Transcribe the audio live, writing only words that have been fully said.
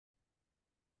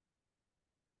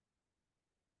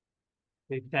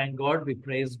We thank God, we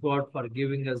praise God for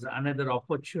giving us another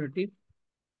opportunity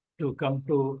to come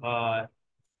to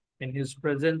in His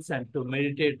presence and to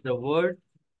meditate the Word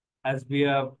as we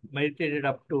have meditated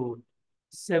up to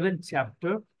 7th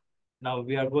chapter. Now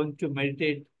we are going to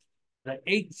meditate the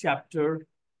 8th chapter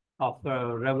of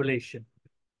Revelation.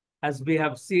 As we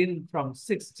have seen from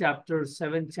 6th chapter,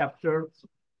 7th chapter,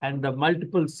 and the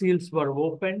multiple seals were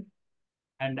opened.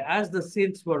 And as the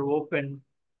seals were opened,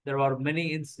 there are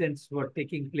many incidents were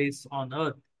taking place on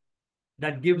earth.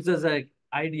 That gives us an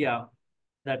idea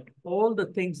that all the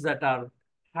things that are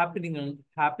happening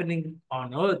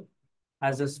on earth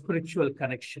has a spiritual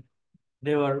connection.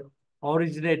 They were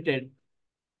originated.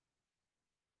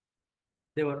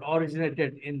 They were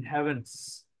originated in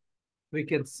heavens. We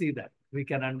can see that. We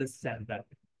can understand that.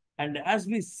 And as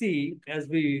we see, as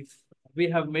we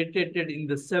have meditated in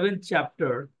the 7th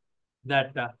chapter,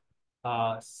 that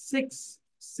 6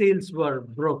 seals were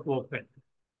broke open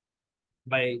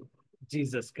by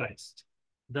Jesus Christ,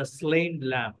 the slain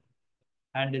lamb.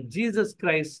 And Jesus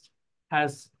Christ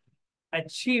has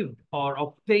achieved or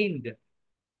obtained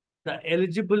the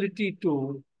eligibility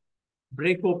to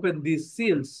break open these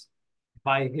seals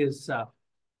by his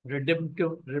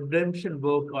redemption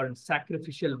work or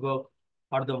sacrificial work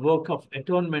or the work of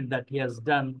atonement that he has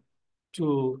done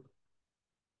to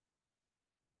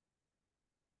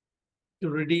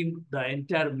redeem the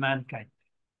entire mankind.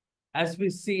 As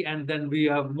we see, and then we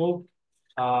have moved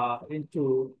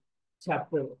into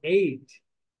chapter 8,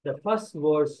 the first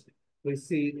verse, we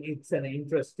see it's an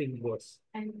interesting verse.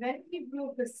 And when he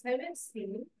broke the seventh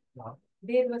seal,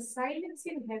 there was silence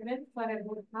in heaven for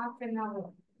about half an hour.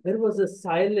 There was a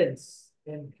silence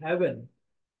in heaven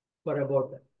for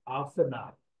about half an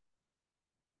hour.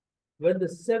 When the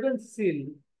seventh seal,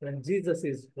 when Jesus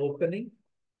is opening,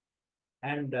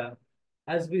 and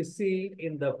as we see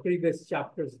in the previous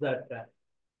chapters that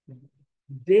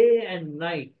day and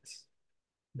night,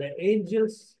 the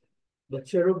angels, the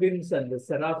cherubims and the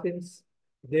seraphims,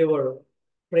 they were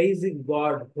praising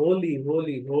God, holy,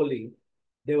 holy, holy.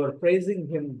 They were praising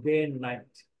him day and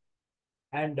night.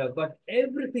 And but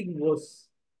everything was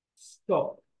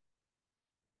stopped.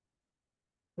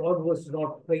 God was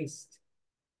not praised.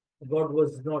 God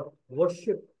was not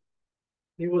worshipped.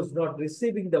 He was not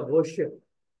receiving the worship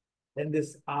in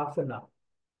this half an hour.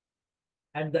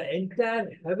 And the entire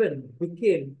heaven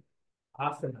became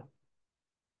half an hour.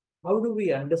 How do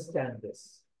we understand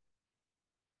this?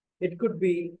 It could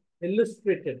be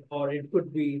illustrated or it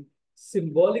could be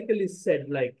symbolically said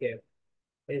like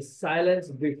a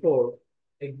silence before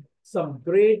some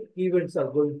great events are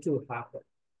going to happen.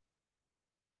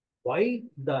 Why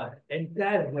the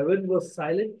entire heaven was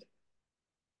silent?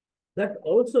 That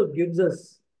also gives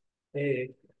us a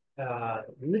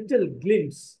little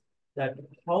glimpse that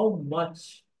how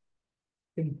much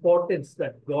importance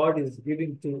that God is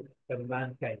giving to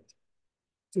mankind,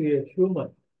 to a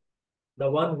human, the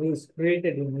one who is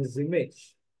created in his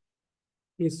image.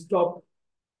 He stopped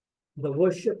the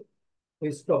worship,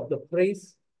 he stopped the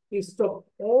praise, he stopped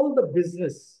all the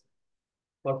business,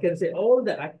 or can say all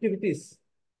the activities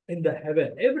in the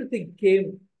heaven. Everything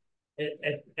came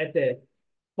at a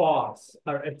pause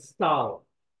or at stall,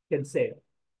 can say.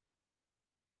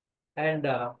 And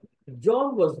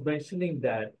John was mentioning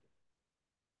that,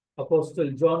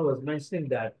 Apostle John was mentioning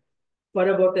that for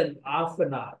about an half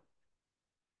an hour,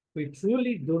 we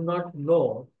truly do not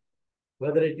know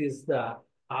whether it is the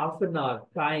half an hour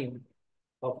time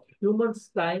of humans'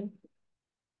 time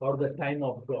or the time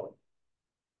of God.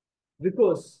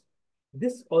 Because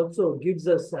this also gives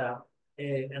us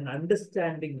an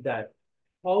understanding that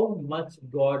how much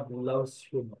God loves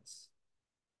humans.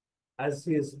 As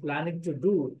he is planning to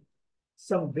do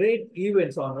some great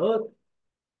events on earth,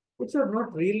 which are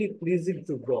not really pleasing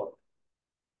to God.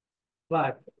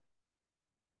 But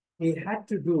he had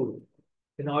to do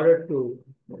in order to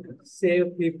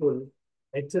save people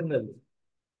eternally.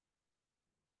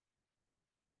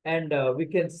 And we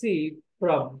can see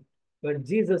from when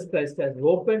Jesus Christ has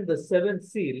opened the seventh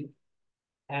seal,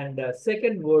 and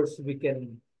second verse we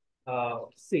can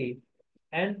see,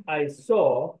 and I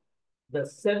saw the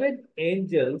 7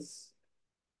 angels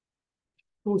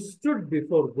who stood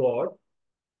before God,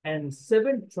 and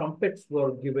 7 trumpets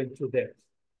were given to them.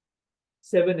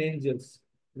 7 angels.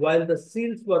 While the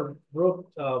seals were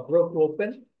broke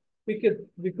open, we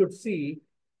could see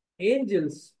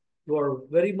angels were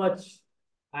very much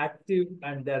active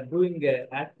and they're doing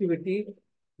activity.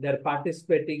 They're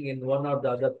participating in one or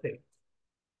the other thing.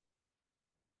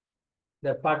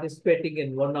 They're participating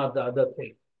in one or the other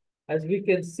thing. As we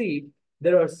can see,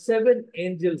 there are 7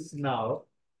 angels now,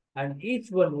 and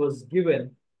each one was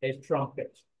given a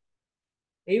trumpet.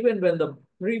 Even when the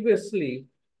previously,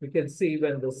 we can see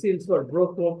when the seals were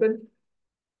broke open,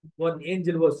 one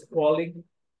angel was crawling,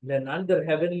 then another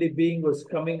heavenly being was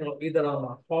coming either on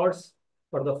a horse.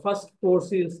 For the first four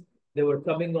seals, they were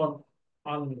coming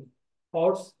on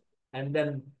horse, and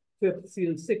then fifth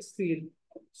seal, sixth seal.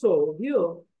 So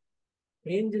here,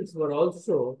 angels were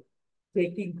also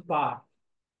taking part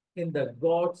in the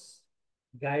God's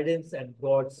guidance and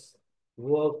God's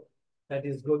work that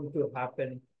is going to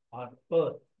happen on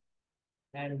earth.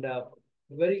 And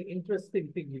very interesting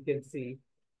thing you can see,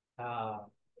 uh,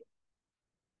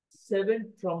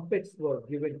 seven trumpets were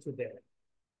given to them.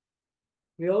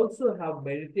 We also have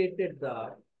meditated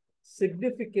the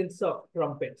significance of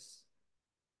trumpets.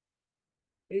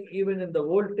 Even in the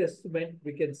Old Testament,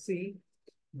 we can see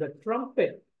the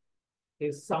trumpet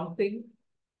is something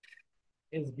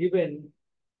is given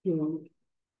to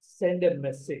send a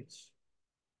message,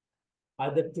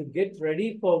 either to get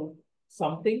ready for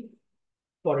something,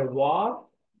 for a war,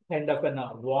 kind of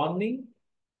a warning,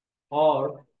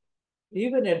 or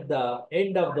even at the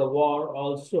end of the war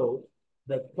also,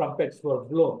 the trumpets were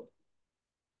blown.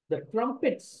 The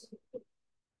trumpets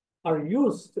are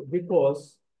used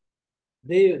because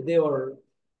they were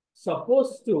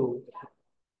supposed to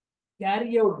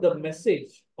carry out the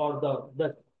message or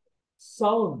the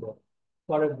sound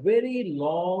for a very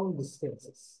long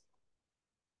distances.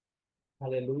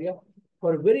 Hallelujah.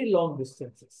 For very long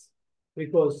distances.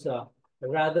 Because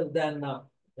rather than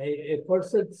a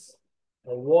person's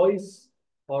voice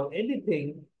or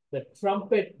anything, the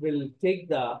trumpet will take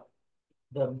the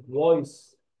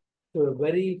voice to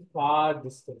very far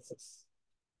distances.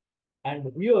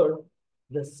 And here,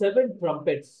 the seven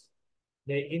trumpets,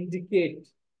 they indicate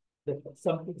that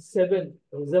something seven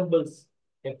resembles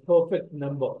a perfect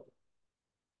number.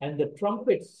 And the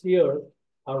trumpets here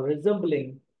are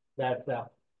resembling that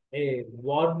a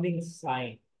warning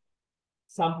sign.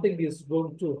 Something is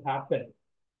going to happen,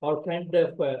 or kind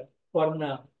of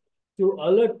to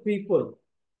alert people,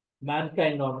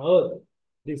 mankind on earth,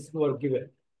 these were given.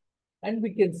 And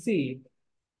we can see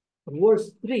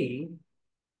verse 3,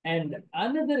 and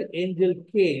another angel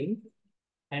came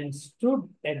and stood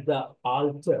at the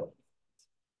altar,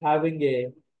 having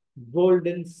a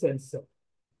golden censer.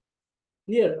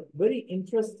 Here, very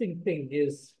interesting thing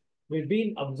is we've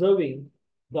been observing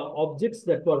the objects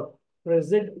that were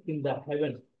present in the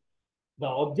heaven, the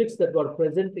objects that were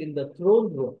present in the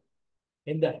throne room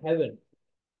in the heaven.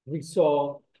 We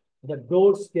saw the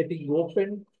doors getting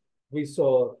open. We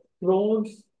saw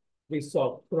thrones. We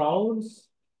saw crowns.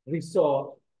 We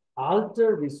saw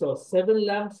altar. We saw seven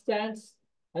lampstands.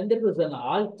 And there was an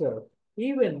altar.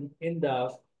 Even in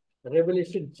the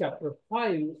Revelation chapter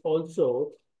 5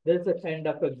 also, there's a kind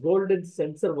of a golden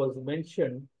censer was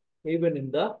mentioned even in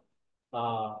the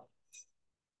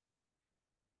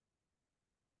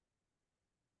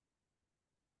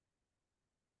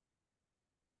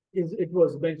it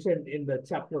was mentioned in the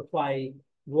chapter 5,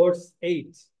 verse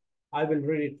 8. I will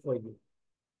read it for you.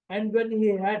 And when he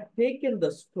had taken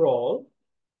the scroll,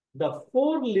 the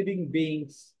four living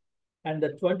beings and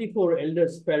the 24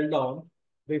 elders fell down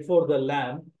before the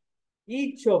Lamb,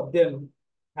 each of them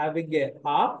having a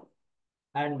harp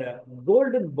and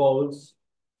golden bowls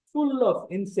full of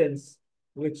incense,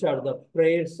 which are the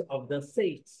prayers of the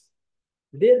saints.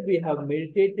 There we have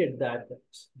meditated that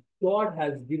God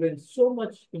has given so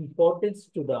much importance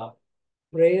to the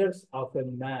prayers of a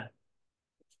man.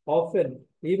 Often,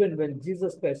 even when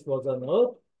Jesus Christ was on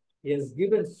earth, he has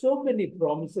given so many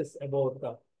promises about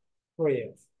the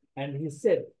prayers. And he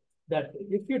said that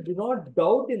if you do not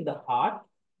doubt in the heart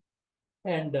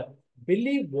and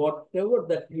believe whatever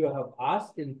that you have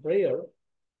asked in prayer,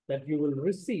 that you will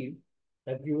receive,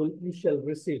 you shall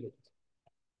receive it.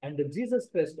 And Jesus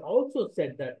Christ also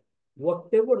said that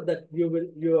whatever that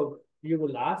you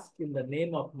will ask in the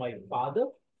name of my Father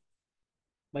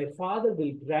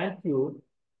will grant you,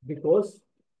 because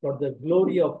for the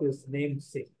glory of his name's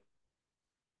sake.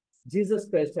 Jesus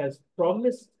Christ has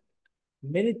promised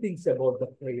many things about the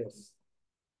prayers.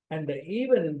 And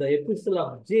even in the epistle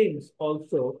of James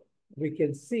also, we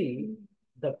can see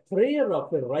the prayer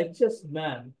of a righteous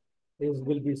man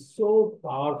will be so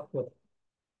powerful.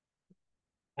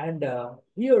 And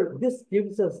here, this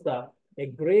gives us a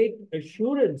great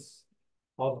assurance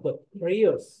of the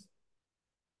prayers,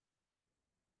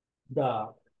 the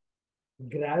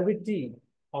gravity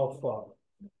of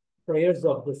prayers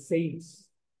of the saints.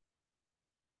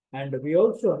 And we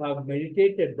also have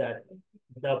meditated that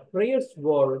the prayers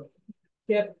were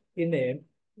kept in a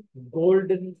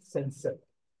golden censer.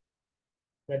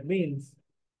 That means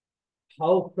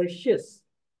how precious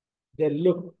they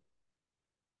look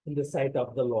in the sight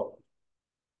of the Lord.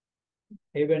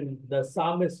 Even the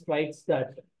psalmist writes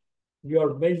that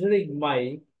you're measuring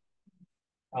my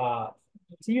uh,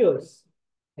 tears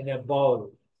in a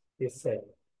bowl, he said.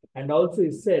 And also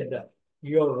he said,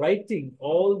 you're writing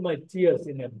all my tears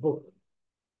in a book.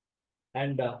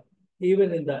 And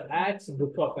even in the Acts,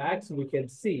 book of Acts, we can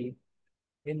see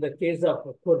in the case of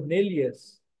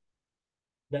Cornelius,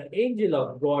 the angel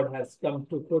of God has come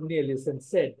to Cornelius and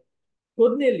said,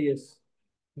 Cornelius,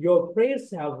 your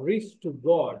prayers have reached to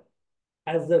God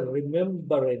as a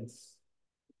remembrance.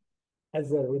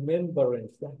 As a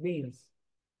remembrance. That means,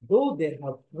 though they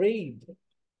have prayed,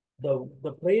 the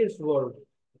prayers were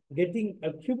getting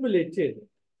accumulated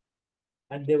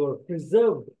and they were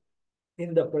preserved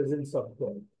in the presence of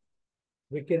God.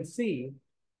 We can see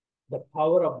the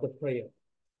power of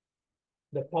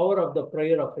the power of the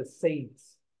prayer of the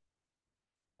saints.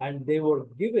 And they were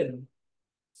given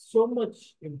so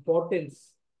much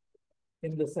importance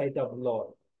in the sight of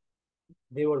Lord.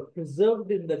 They were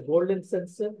preserved in the golden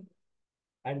censer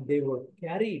and they were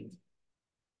carried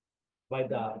by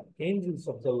the angels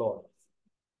of the Lord.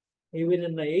 Even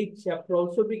in the 8th chapter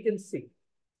also we can see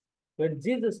when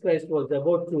Jesus Christ was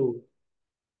about to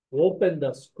open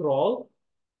the scroll,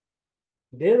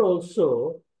 there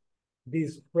also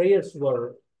these prayers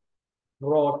were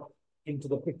brought into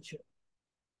the picture.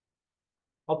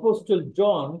 Apostle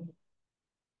John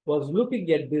was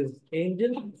looking at these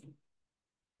angels.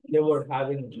 They were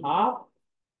having harp.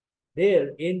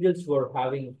 Their angels were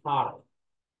having harp.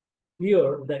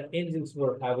 Here, the angels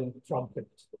were having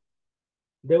trumpets.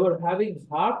 They were having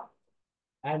harp,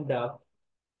 and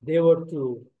they were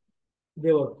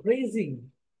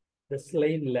praising the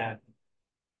slain lamb.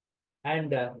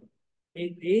 And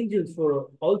angels were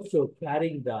also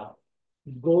carrying the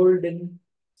golden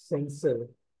censer,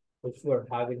 which were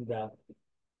having the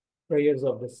prayers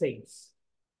of the saints.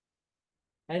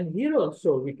 And here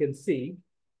also we can see,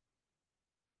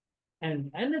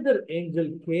 and another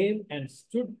angel came and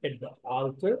stood at the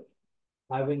altar,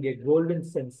 having a golden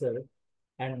censer,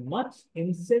 and much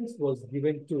incense was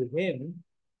given to him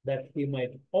that he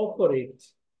might offer it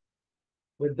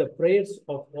with the prayers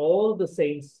of all the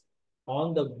saints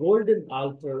on the golden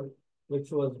altar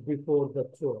which was before the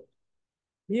throne.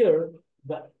 Here,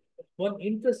 the one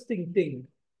interesting thing,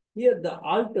 here the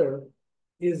altar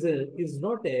is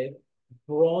not a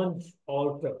bronze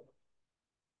altar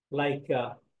like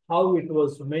how it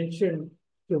was mentioned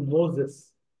to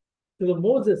Moses. To the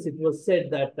Moses, it was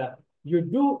said that you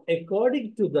do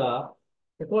accordingly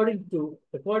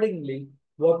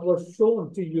what was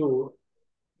shown to you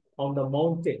on the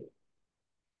mountain.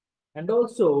 And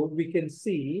also we can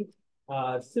see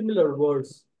similar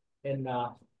words in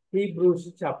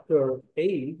Hebrews chapter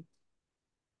 8.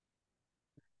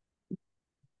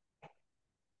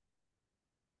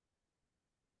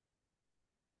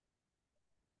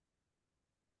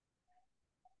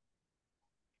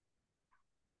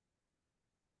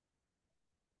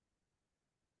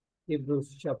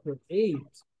 Hebrews chapter 8,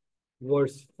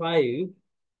 verse 5,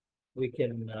 we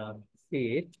can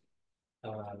see it.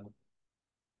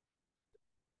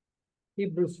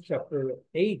 Hebrews chapter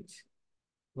 8,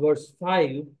 verse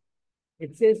 5,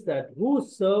 it says that who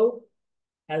serve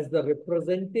as the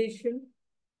representation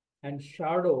and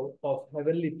shadow of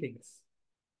heavenly things.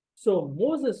 So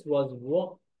Moses was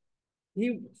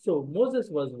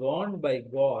warned by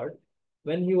God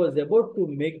when he was about to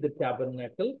make the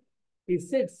tabernacle. He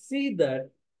said, see that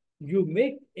you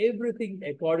make everything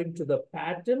according to the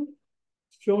pattern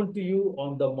shown to you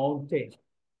on the mountain.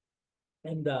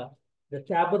 And the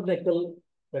tabernacle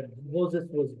that Moses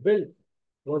was built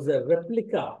was a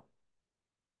replica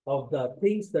of the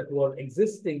things that were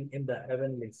existing in the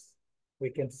heavenlies.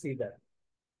 We can see that.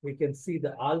 We can see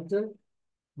the altar.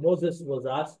 Moses was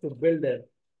asked to build a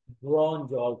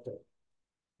bronze altar.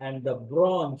 And the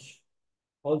bronze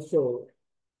also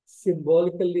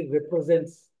symbolically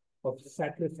represents of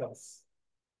sacrifice.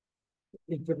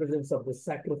 It represents of the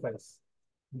sacrifice.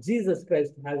 Jesus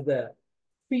Christ has the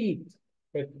feet,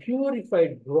 a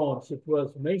purified bronze. It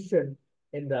was mentioned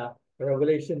in the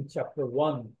Revelation chapter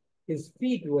 1. His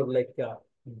feet were like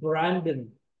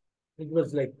Brandon. It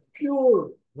was like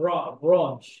pure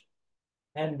bronze.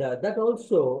 And that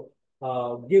also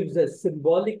gives a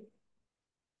symbolic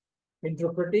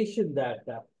interpretation that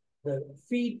the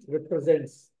feet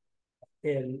represents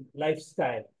a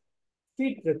lifestyle.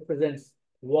 Feet represents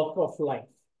walk of life.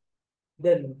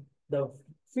 Then the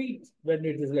feet, when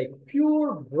it is like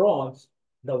pure bronze,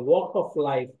 the walk of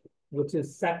life, which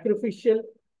is sacrificial,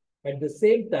 at the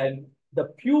same time, the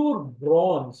pure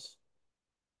bronze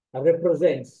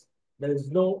represents there is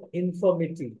no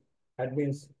infirmity. That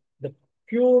means the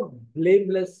pure,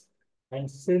 blameless and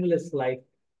sinless life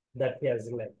that he has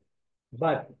led.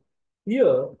 But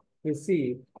here we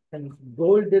see a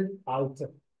golden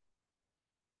altar.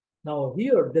 Now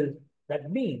here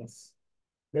that means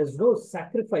there's no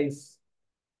sacrifice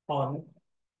on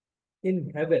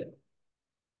in heaven.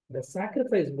 The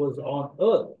sacrifice was on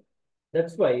earth.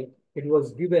 That's why it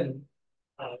was given.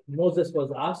 Moses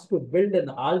was asked to build an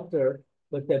altar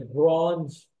with a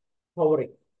bronze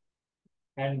covering,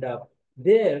 and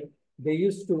there they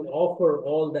used to offer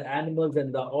all the animals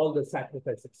and all the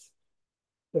sacrifices.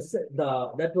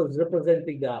 That was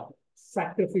representing the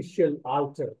sacrificial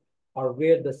altar, or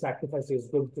where the sacrifice is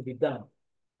going to be done.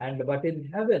 And but in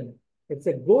heaven, it's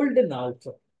a golden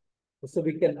altar. So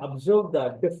we can observe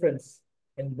the difference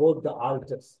in both the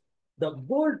altars. The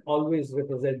gold always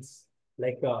represents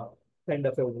like a kind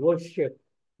of a worship,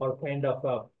 or kind of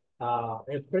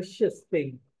a precious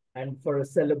thing, and for a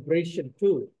celebration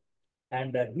too.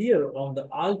 And here on the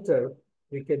altar,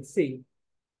 we can see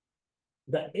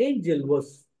the angel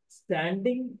was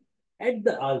standing at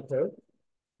the altar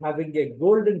having a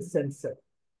golden censer.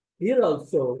 Here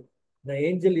also, the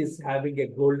angel is having a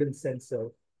golden censer,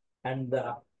 and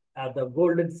the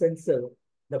golden censer,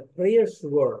 the prayers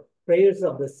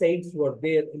of the saints were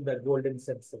there in the golden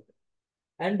censer.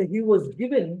 And he was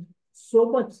given so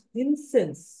much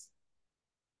incense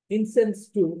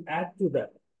to add to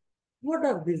that. What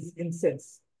are these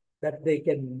incense that they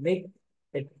can make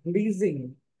a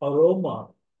pleasing aroma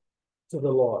to the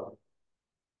Lord?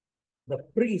 The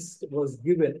priest was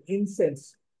given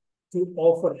incense to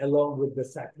offer along with the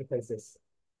sacrifices.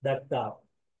 That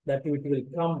it will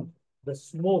come, the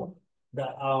smoke,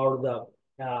 the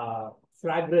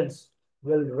fragrance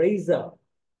will raise up,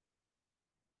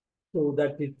 so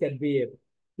that it can be a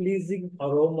pleasing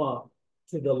aroma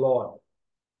to the Lord.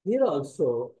 Here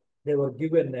also, they were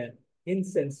given an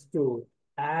incense to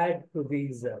add to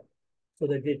these, so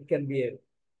that it can be a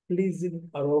pleasing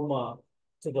aroma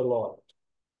to the Lord.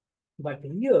 But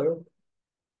here,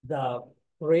 the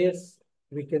prayers,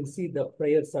 we can see the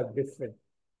prayers are different.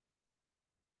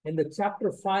 In the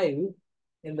chapter 5,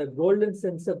 in the golden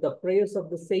censer, the prayers of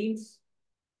the saints,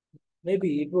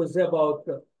 maybe it was about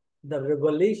the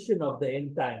revelation of the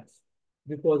end times,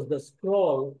 because the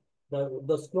scroll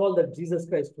that Jesus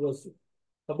Christ was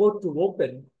about to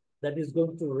open, that is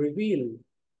going to reveal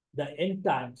the end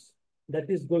times, that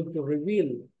is going to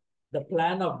reveal the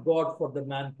plan of God for the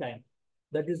mankind,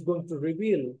 that is going to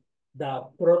reveal the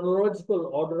chronological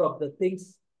order of the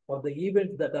things or the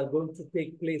events that are going to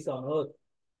take place on earth.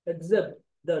 It's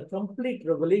the complete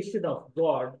revelation of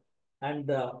God,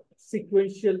 and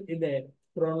sequential in a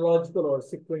chronological or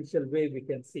sequential way we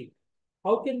can see.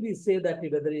 How can we say that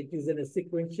whether it is in a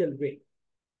sequential way?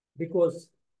 Because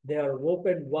they are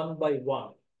opened one by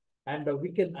one. And we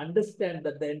can understand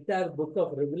that the entire book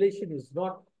of Revelation is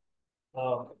not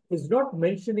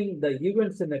mentioning the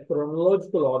events in a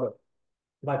chronological order.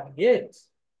 But yet,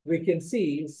 we can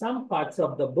see some parts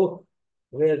of the book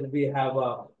where we have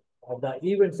the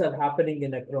events are happening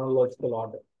in a chronological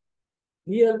order.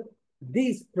 Here,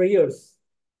 these prayers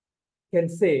can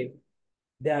say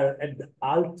they are at the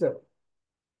altar.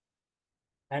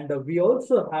 And we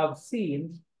also have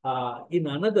seen in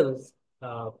another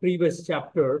previous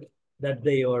chapter that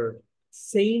they were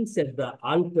saints at the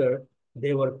altar.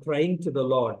 They were praying to the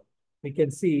Lord. We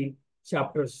can see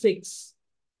chapter 6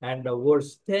 and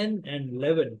verse 10 and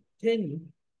 11.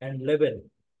 10 and 11.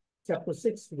 Chapter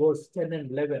 6, verse 10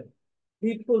 and 11.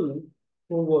 People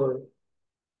who were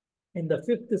in the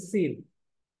fifth seal,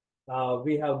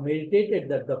 we have meditated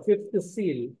that the fifth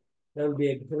seal, there will be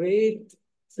a great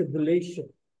tribulation.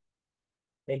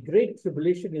 A great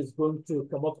tribulation is going to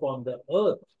come upon the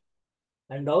earth.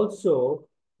 And also,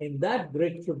 in that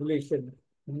great tribulation,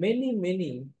 many,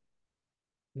 many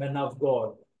men of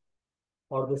God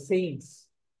or the saints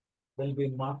will be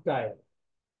martyred.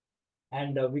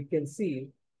 And we can see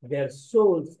their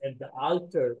souls at the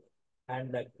altar,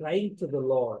 and crying to the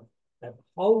Lord that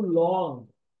how long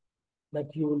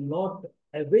that you will not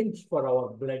avenge for our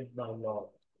blood, my Lord.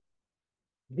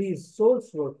 These souls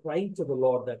were crying to the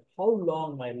Lord that how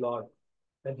long, my Lord,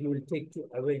 that you will take to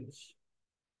avenge.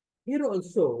 Here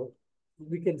also,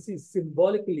 we can see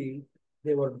symbolically,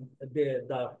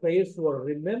 the prayers were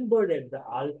remembered at the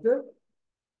altar,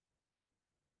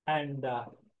 and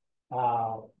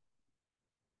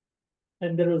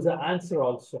there was an answer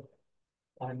also,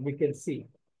 and we can see.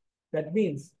 That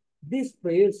means these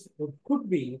prayers could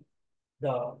be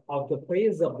the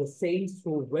prayers of the saints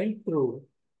who went through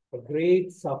the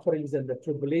great sufferings and the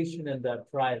tribulation and the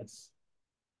trials.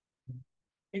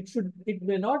 It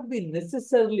may not be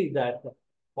necessarily that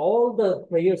all the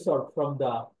prayers are from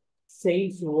the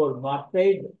saints who were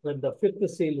martyred when the fifth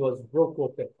seal was broke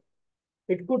open.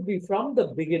 It could be from the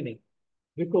beginning,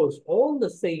 because all the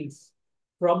saints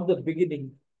from the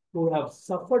beginning who have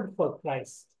suffered for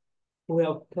Christ, who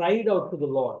have cried out to the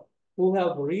Lord, who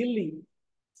have really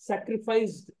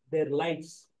sacrificed their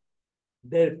lives,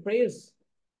 their prayers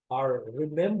are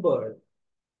remembered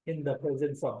in the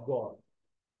presence of God.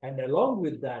 And along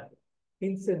with that,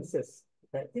 incenses,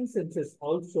 the incenses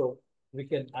also we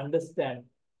can understand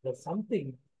that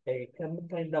something, a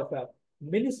kind of a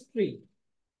ministry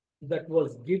that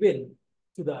was given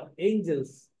to the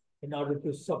angels in order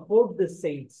to support the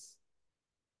saints.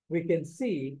 We can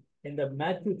see in the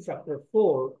Matthew chapter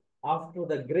 4, after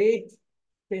the great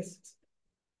test,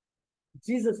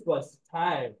 Jesus was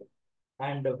tired,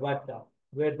 and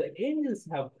where the angels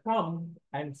have come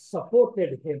and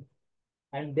supported him,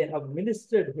 and they have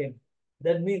ministered him.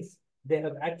 That means they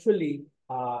have actually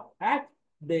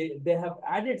they have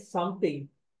added something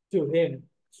to him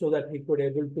so that he could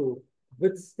able to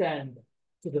withstand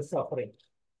to the suffering.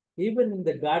 Even in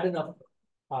the Garden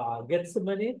of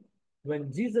Gethsemane,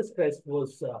 when Jesus Christ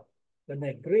was in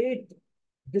a great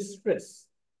distress,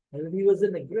 and he was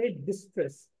in a great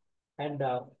distress, and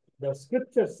the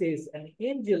scripture says an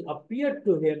angel appeared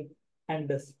to him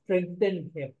and strengthened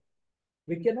him.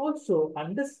 We can also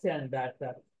understand that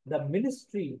the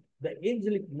ministry, the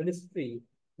angelic ministry,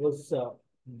 was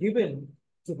given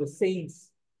to the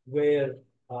saints where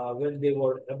when they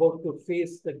were about to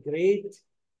face the great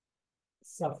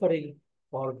suffering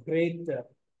or great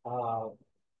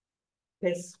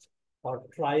test or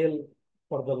trial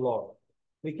for the Lord.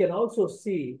 We can also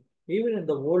see, even in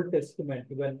the Old Testament,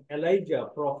 when Elijah,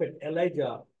 prophet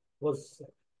Elijah, was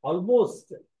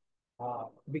almost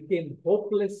became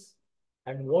hopeless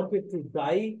and wanted to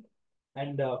die,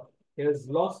 and he has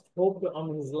lost hope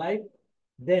on his life,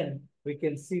 then we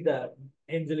can see the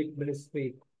angelic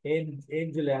ministry.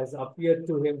 Angel has appeared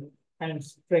to him and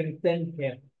strengthened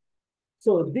him.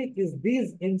 So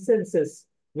these instances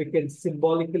we can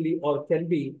symbolically or can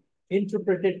be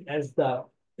interpreted as the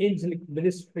angelic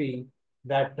ministry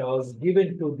that was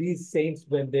given to these saints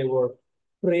when they were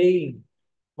praying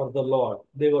for the Lord.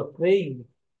 They were praying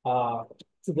to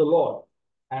the Lord.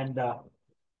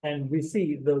 And we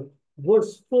see the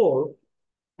verse 4,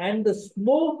 and the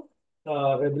smoke,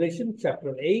 Revelation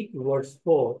chapter 8, verse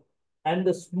 4, and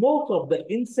the smoke of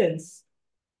the incense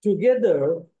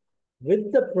together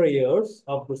with the prayers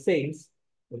of the saints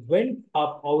went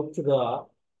up out to the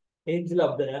angel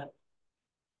of the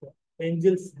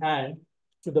angel's hand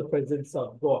to the presence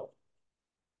of God.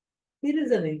 It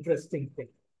is an interesting thing.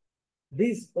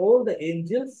 These all the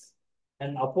angels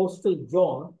and Apostle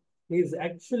John is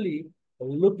actually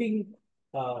looking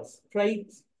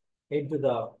straight into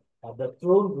the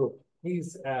throne room.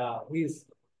 He's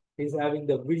having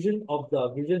the visions of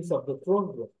the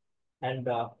throne room, and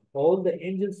all the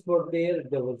angels were there.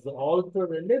 There was the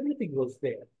altar, and everything was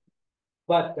there.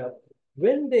 But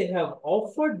when they have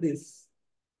offered this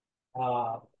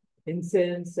uh,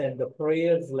 incense and the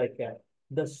prayers, like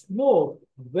the smoke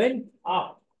went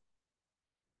up.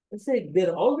 Let's say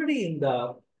they're already in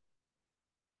the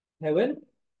heaven,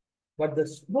 but the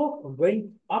smoke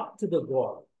went up to the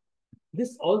God.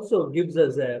 This also gives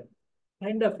us a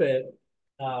kind of a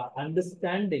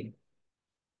understanding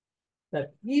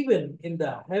that even in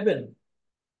the heaven,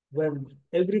 when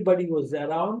everybody was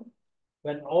around,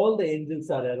 when all the angels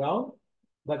are around,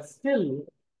 but still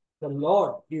the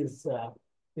Lord is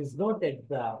not at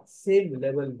the same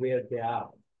level where they are.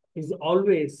 He's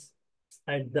always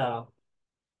at the,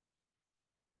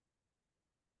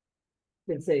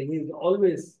 let's say, he's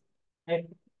always at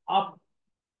up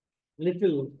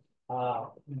little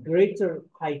greater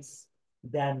heights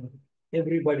than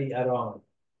everybody around.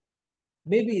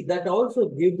 Maybe that also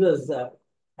gives us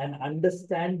an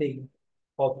understanding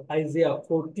of Isaiah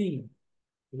 14,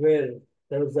 where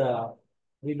there's a,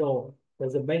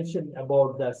 there's a mention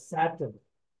about the Saturn.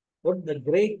 What the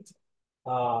great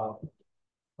uh,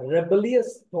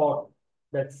 rebellious thought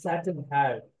that Saturn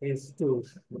had is to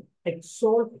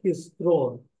exalt his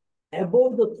throne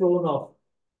above the throne of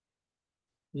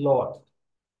Lord.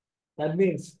 That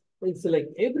means it's like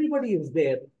everybody is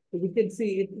there. We can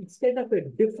see it's kind of a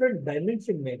different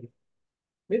dimension, maybe.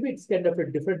 Maybe it's kind of a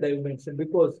different dimension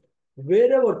because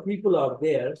wherever people are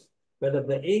there, whether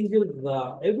the angels,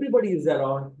 everybody is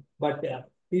around, but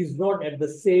he's not at the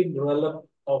same realm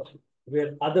of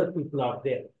where other people are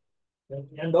there.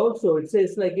 And also it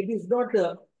says like it is not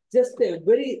just a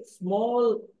very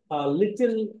small,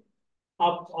 little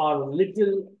up or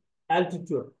little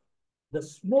altitude. The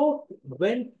smoke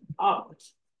went up.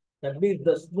 That means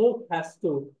the smoke has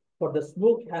to, for the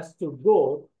smoke has to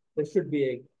go, there should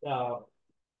be a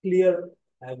clear,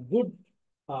 good,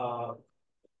 uh,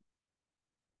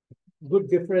 good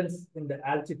difference in the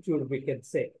altitude, we can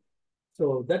say.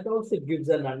 So that also gives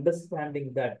an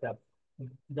understanding that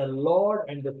the Lord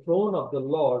and the throne of the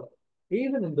Lord,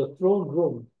 even in the throne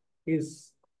room,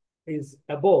 is is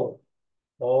above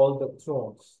all the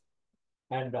thrones.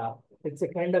 And it's a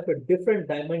kind of a different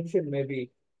dimension,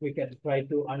 maybe we can try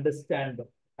to understand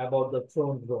about the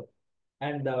throne room.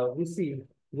 And we see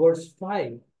verse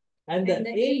 5. And the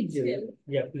angel,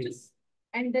 yeah, please.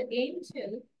 And the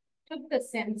angel took the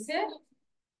censer,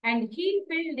 and he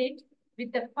filled it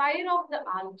with the fire of the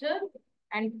altar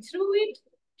and threw it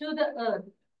to the earth.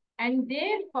 And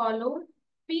there followed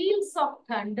peals of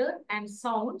thunder and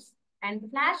sounds and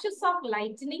flashes of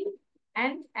lightning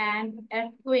and an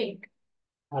earthquake.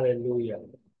 Hallelujah.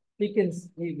 We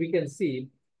can see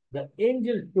the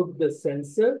angel took the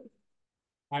censer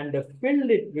and filled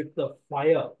it with the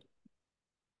fire,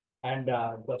 and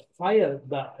the fire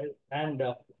the and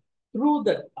through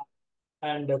that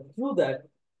through that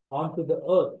onto the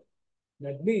earth.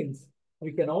 That means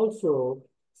we can also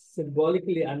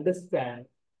symbolically understand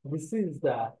this is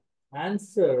the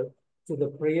answer to the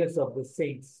prayers of the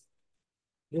saints.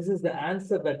 This is the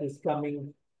answer that is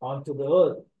coming onto the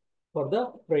earth for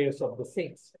the prayers of the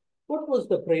saints. What was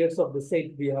the prayers of the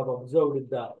saints we have observed in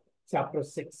the chapter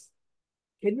 6?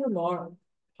 Can you not?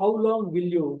 How long will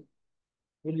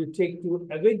you take to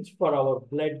avenge for our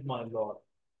blood, my Lord?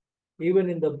 Even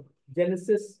in the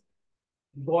Genesis,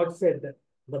 God said that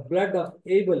the blood of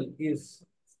Abel is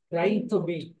crying to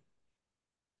me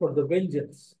for the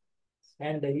vengeance.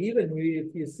 And even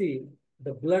if you see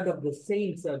the blood of the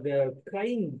saints are there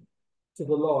crying to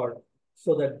the Lord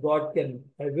so that God can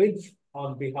avenge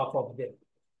on behalf of them.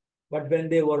 But when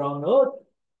they were on earth,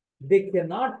 they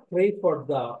cannot pray for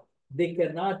they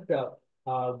cannot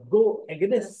go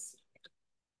against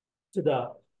to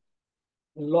the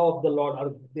law of the Lord,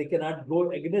 or they cannot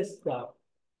go against the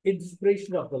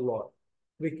inspiration of the Lord.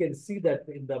 We can see that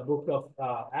in the book of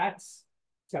Acts,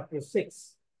 chapter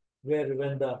 6, where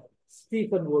when the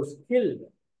Stephen was killed,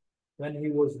 when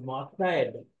he was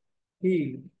martyred,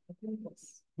 he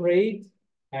prayed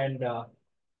and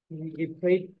he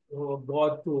prayed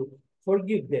God to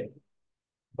forgive them.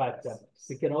 But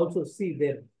we can also see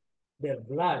their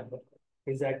blood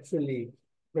is actually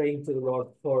praying to the Lord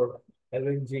for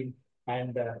avenging,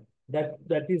 and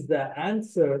that is the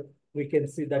answer. We can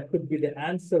see that could be the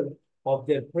answer of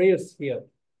their prayers here.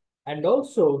 And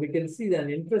also we can see an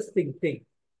interesting thing.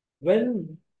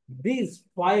 When this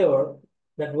fire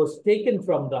that was taken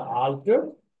from the altar,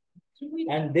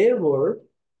 and there were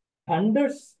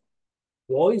thunders,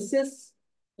 voices,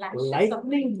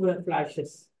 lightning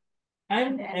flashes,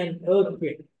 and an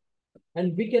earthquake.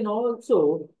 And we can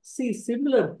also see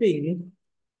similar thing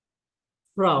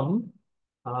from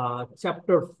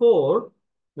chapter 4,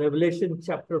 Revelation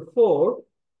chapter 4,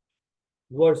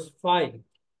 verse 5.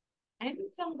 And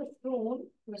from the throne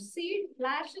proceed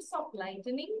flashes of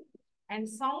lightning and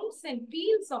sounds and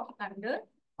peals of thunder.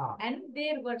 And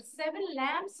there were 7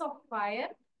 lamps of fire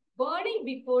burning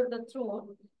before the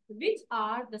throne, which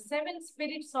are the 7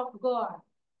 spirits of God.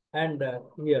 And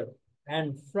here,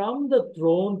 and from the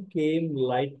throne came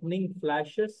lightning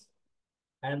flashes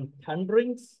and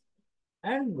thunderings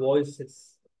and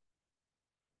voices.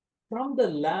 From the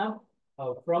lamp,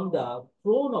 from the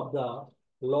throne of the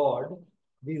Lord,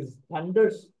 these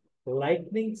thunders,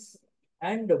 lightnings,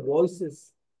 and the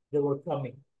voices, they were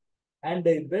coming. And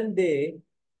when the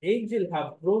angel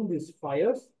have thrown these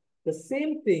fires, the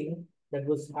same thing that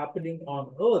was happening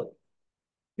on earth,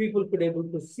 people could able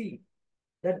to see.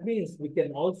 That means we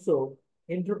can also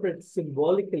interpret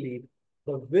symbolically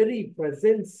the very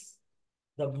presence,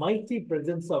 the mighty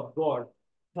presence of God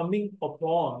coming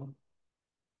upon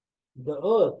the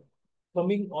earth,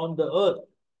 coming on the earth,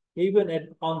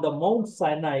 even on the Mount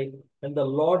Sinai, when the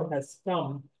Lord has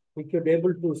come, we could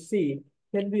able to see.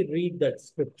 Can we read that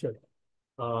scripture?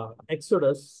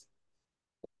 Exodus.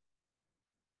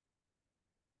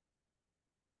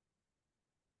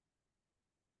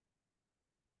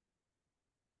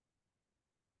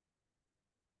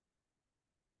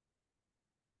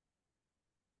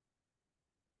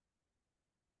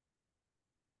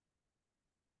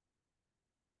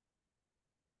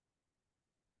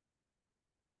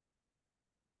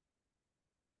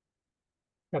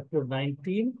 Chapter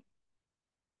 19,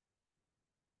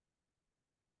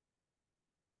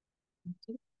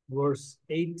 verse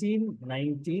 18,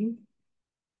 19.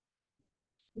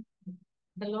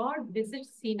 The Lord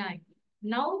visits Sinai.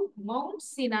 Now Mount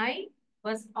Sinai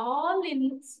was all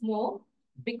in smoke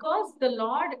because the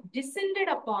Lord descended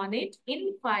upon it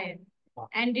in fire.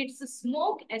 and its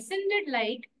smoke ascended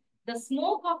like the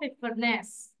smoke of a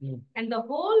furnace, Mm. and the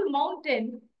whole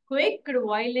mountain quaked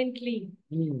violently.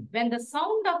 Mm. When the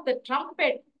sound of the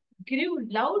trumpet grew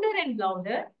louder and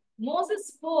louder, Moses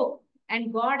spoke,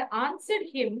 and God answered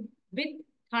him with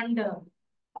thunder.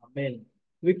 Amen.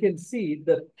 We can see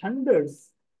the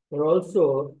thunders were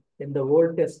also in the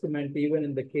Old Testament, even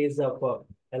in the case of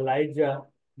Elijah.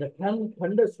 The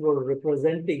thunders were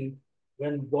representing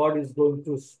when God is going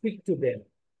to speak to them,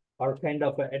 or kind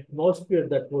of an atmosphere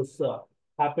that was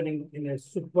happening in a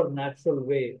supernatural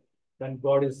way when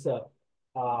God is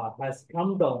has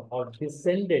come down or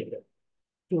descended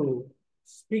to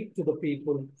speak to the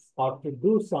people or to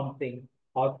do something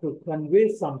or to convey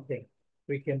something.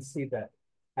 We can see that.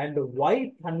 And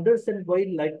why thunders and why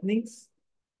lightnings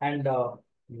and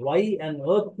why an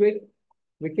earthquake?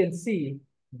 We can see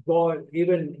God,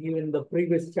 even the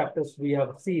previous chapters, we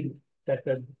have seen that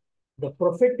the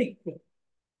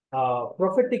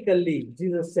prophetically,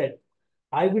 Jesus said,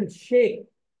 I will shake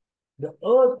the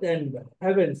earth and the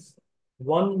heavens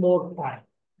one more time.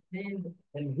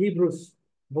 In Hebrews,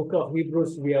 book of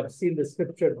Hebrews, we have seen the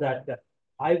scripture that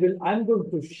I'm going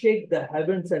to shake the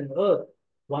heavens and earth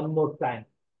one more time.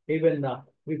 Even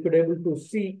we could able to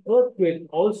see earthquake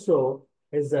also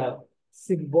as a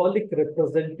symbolic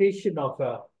representation of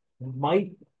a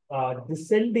might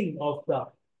descending of the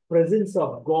presence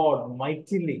of God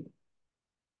mightily.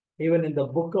 Even in the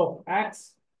book of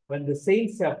Acts, when the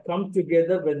saints have come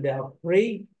together, when they have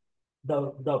prayed,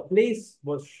 the place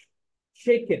was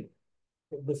shaken.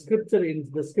 The scripture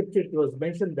it was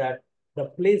mentioned that the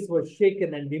place was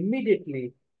shaken and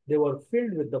immediately they were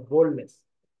filled with the boldness.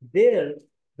 There,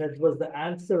 that was the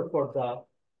answer for the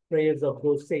prayers of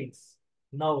those saints.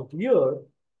 Now here,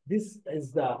 this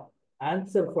is the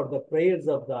answer for the prayers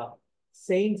of the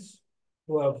saints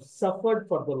who have suffered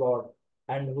for the Lord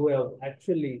and who have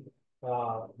actually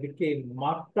became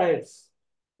martyrs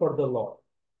for the Lord.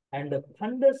 And the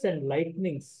thunders and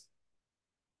lightnings,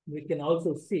 we can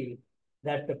also see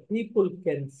that the people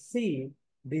can see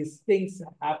these things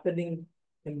happening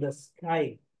in the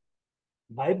sky.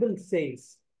 Bible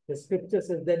says, the scripture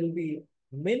says there will be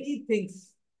many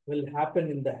things will happen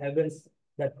in the heavens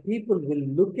that people will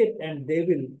look at and they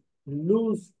will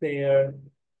lose their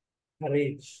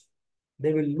courage.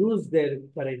 They will lose their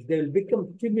courage. They will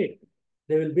become timid.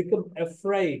 They will become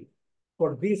afraid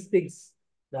for these things,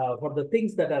 for the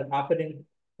things that are happening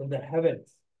in the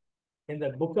heavens. In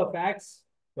the book of Acts,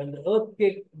 when the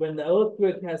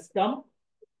earthquake has come,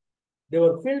 they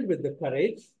were filled with the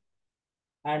courage.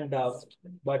 And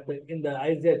but in the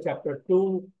Isaiah chapter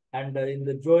 2 and in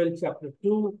the Joel chapter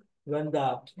 2, when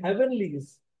the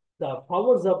heavenlies, the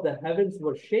powers of the heavens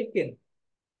were shaken,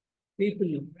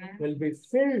 people will be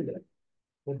filled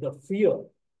with the fear.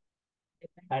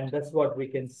 And that's what we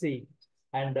can see.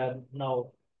 And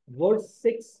now, verse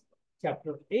 6,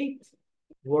 chapter 8,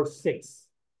 verse 6.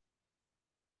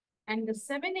 And the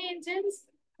seven angels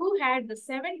who had the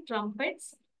seven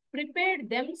trumpets prepared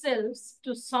themselves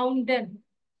to sound them.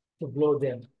 To blow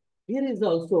them. Here is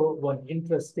also one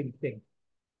interesting thing.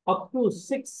 Up to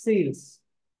 6 seals,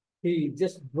 he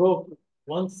just broke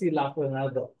one seal after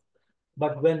another.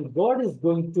 But when God is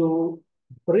going to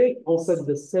break open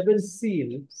the seventh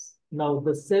seal, now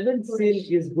the seventh seal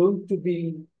is going to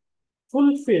be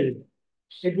fulfilled.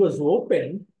 It was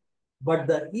open, but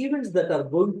the events that are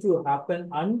going to happen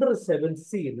under seventh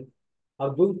seal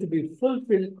are going to be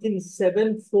fulfilled in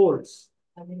seven folds.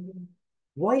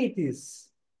 Why it is?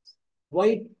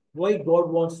 Why God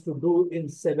wants to do in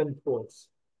seven folds?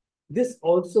 This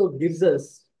also gives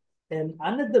us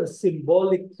another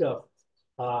symbolic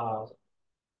uh,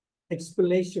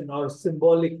 explanation or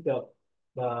symbolic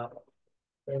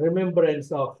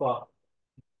remembrance of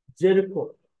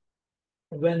Jericho.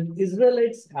 When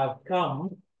Israelites have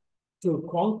come to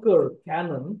conquer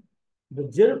Canaan, the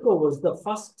Jericho was the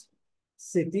first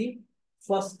city,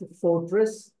 first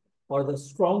fortress, or the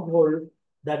stronghold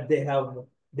that they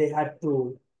had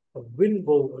to win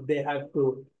over, they had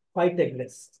to fight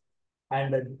against.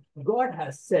 And God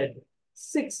has said,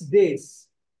 6 days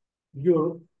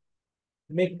you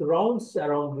make rounds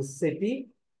around the city,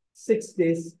 6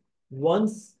 days,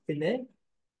 once in a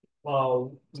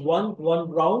one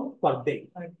round per day.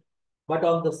 But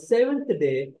on the seventh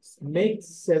day, make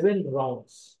 7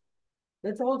 rounds.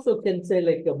 That also can say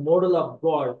like a model of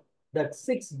God that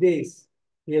 6 days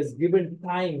he has given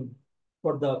time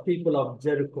for the people of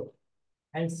Jericho.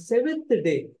 And seventh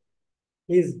day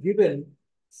he is given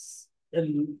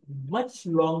a much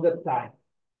longer time,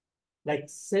 like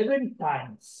 7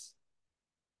 times.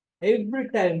 Every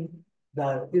time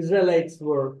the Israelites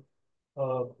were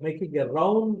making a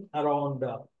round around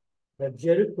the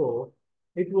Jericho,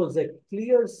 it was a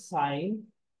clear sign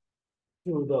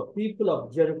to the people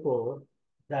of Jericho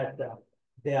that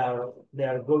they are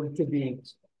going to be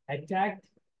attacked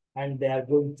and they are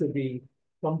going to be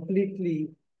completely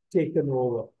taken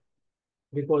over,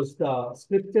 because the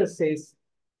scripture says,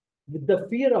 with the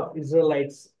fear of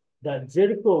Israelites, the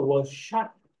Jericho was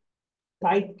shut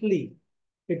tightly.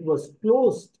 It was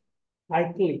closed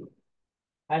tightly.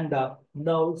 And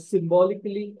now,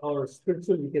 symbolically or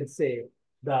spiritually, we can say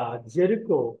the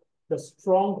Jericho, the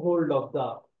stronghold of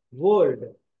the world,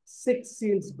 six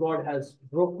seals God has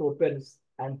broke open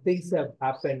and things have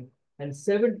happened. And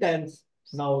seven times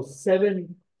now,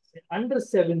 seven under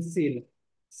seven seal,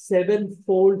 seven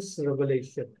folds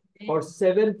revelation or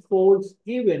seven folds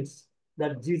events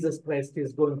that Jesus Christ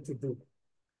is going to do.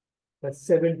 The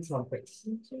seven trumpets.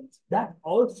 That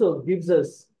also gives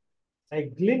us a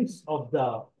glimpse of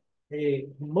a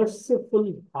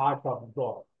merciful heart of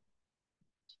God.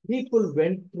 People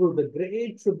went through the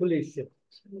great tribulation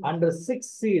under sixth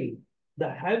seal. The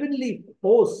heavenly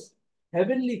forces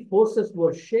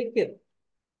were shaken.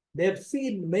 They have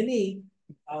seen many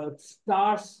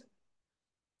stars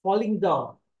falling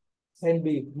down, can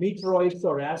be meteoroids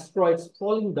or asteroids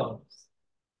falling down.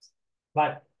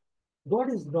 But God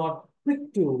is not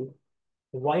quick to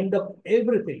wind up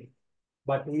everything,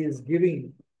 but He is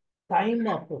giving time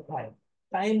after time,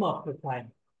 time after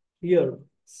time. Here,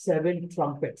 seven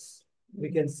trumpets.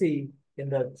 We can see in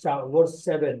the verse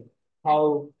 7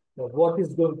 how what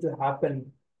is going to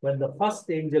happen when the first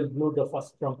angel blew the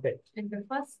first trumpet. And the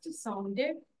first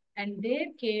sounded, and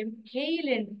there came hail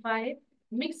and fire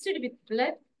mixed with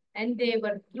blood, and they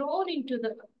were thrown to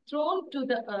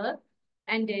the earth,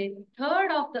 and a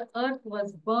third of the earth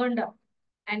was burned up,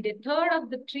 and a third of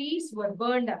the trees were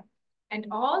burned up, and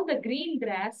all the green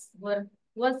grass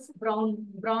was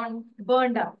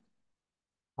burned up.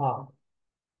 Ah,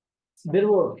 there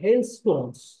were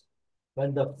hailstones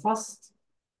when the first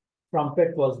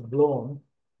trumpet was blown.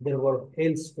 There were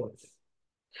hailstones.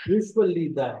 Usually,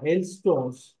 the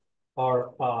hailstones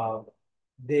are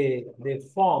they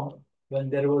form when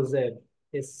there was a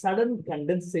sudden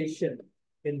condensation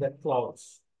in the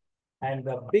clouds, and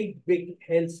the big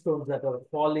hailstones that are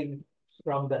falling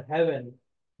from the heaven,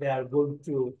 they are going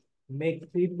to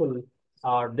make people,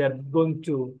 they're going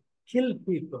to kill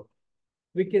people.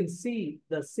 We can see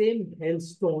the same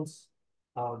hailstones.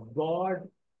 God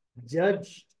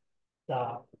judged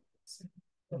the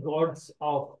gods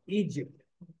of Egypt.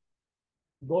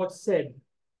 God said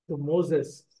to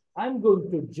Moses, I'm going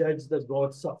to judge the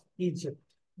gods of Egypt.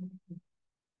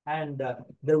 And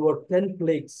there were 10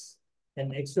 plagues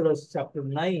in Exodus chapter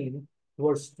 9,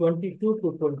 verse 22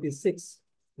 to 26.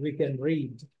 We can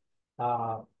read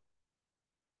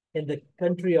in the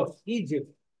country of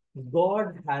Egypt,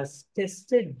 God has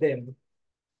tested them,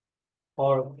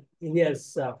 or He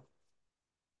has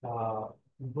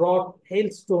brought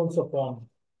hailstones upon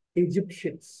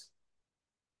Egyptians.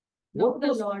 Now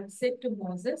the Lord said to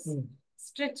Moses,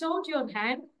 stretch out your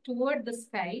hand toward the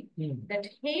sky, that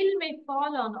hail may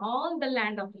fall on all the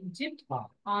land of Egypt,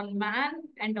 on man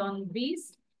and on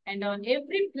beast, and on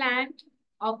every plant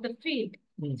of the field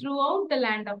throughout the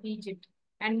land of Egypt.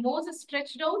 And Moses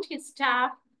stretched out his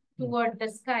staff toward the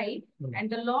sky, and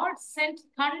the Lord sent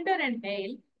thunder and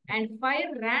hail, and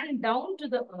fire ran down to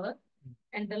the earth,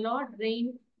 and the Lord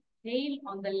rained hail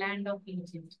on the land of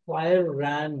Egypt. Fire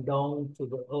ran down to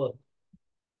the earth.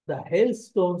 The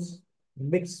hailstones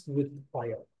mixed with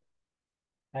fire.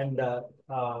 And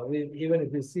even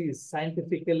if you see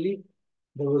scientifically,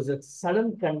 there was a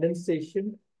sudden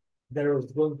condensation. There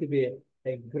was going to be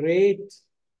a great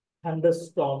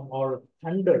thunderstorm or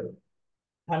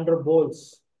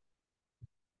thunderbolts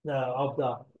of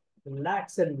the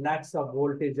lakhs and lakhs of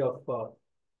voltage of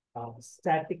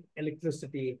static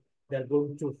electricity. They're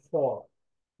going to fall.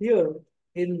 Here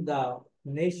in the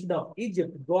nation of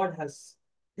Egypt, God has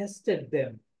tested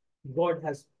them. God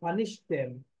has punished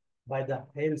them by the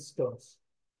hailstones.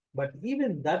 But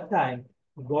even that time,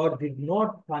 God did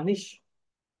not punish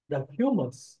the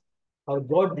humans, or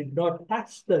God did not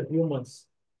touch the humans,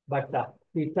 but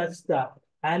He touched the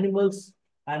animals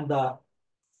and the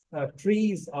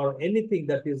trees or anything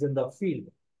that is in the field.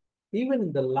 Even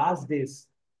in the last days,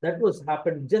 that was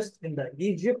happened just in the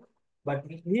Egypt, but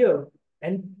here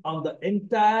and on the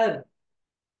entire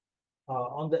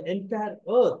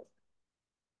earth,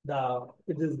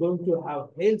 it is going to have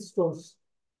hailstones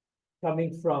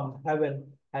coming from heaven,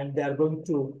 and they are going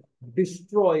to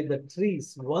destroy the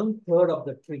trees, 1/3 of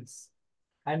the trees.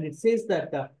 And it says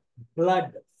that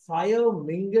fire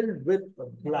mingled with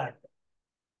blood.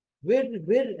 Where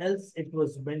else it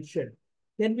was mentioned?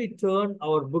 Can we turn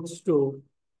our books to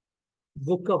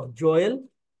book of Joel?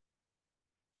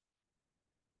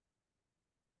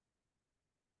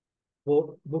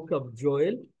 Book of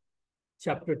Joel,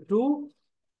 chapter 2,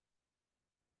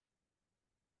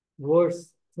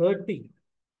 verse 30.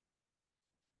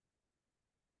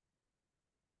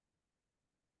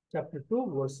 Chapter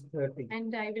 2, verse 30.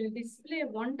 And I will display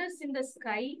wonders in the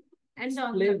sky and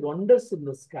on Display the wonders in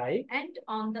the sky and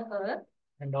on the earth,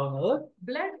 and on earth,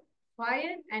 blood,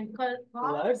 fire, and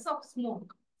columns of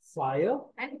smoke, fire,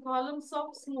 and columns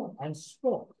of smoke. and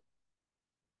smoke.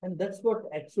 And that's what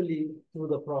actually through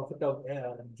the prophet of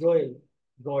Joel,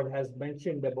 God has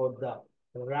mentioned about the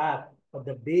wrath of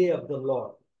the day of the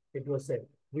Lord. It was said.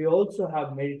 We also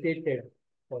have meditated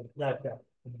on that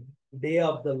day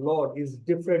of the Lord is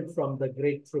different from the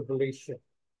great tribulation.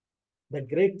 The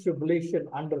great tribulation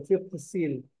under fifth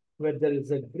seal, where there is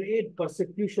a great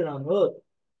persecution on earth,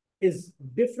 is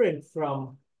different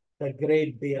from the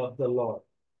great day of the Lord.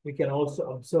 We can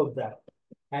also observe that.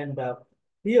 And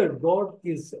here, God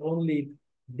is only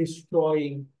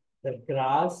destroying the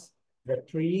grass, the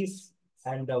trees,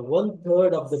 and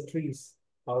one-third of the trees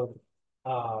are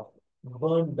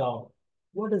burned down.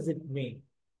 What does it mean?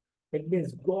 It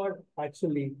means God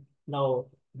actually now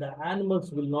the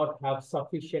animals will not have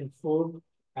sufficient food,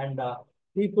 and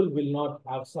people will not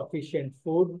have sufficient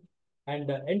food, and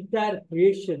the entire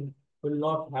creation will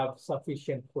not have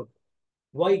sufficient food.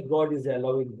 Why God is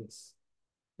allowing this?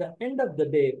 The end of the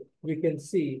day, we can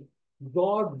see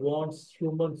God wants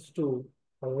humans to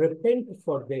repent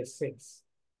for their sins.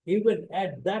 Even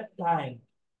at that time,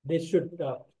 they should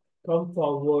come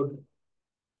forward,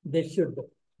 they should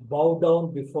bow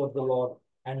down before the Lord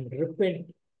and repent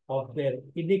of their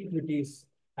iniquities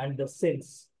and the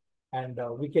sins. And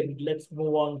let's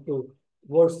move on to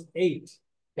verse 8.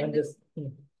 And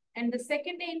the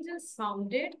second angel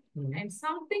sounded, and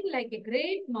something like a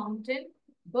great mountain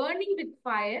burning with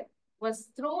fire was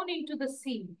thrown into the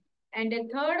sea, and a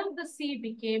third of the sea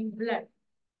became blood.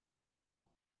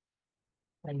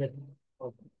 And the,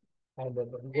 okay. And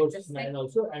verse 9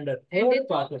 also, and a third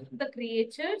part of the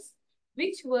creatures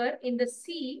which were in the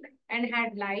sea and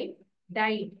had life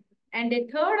died, and a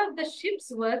third of the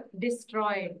ships were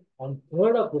destroyed. And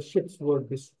third of the ships were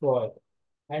destroyed.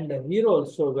 And here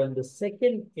also, when the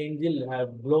second angel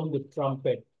had blown the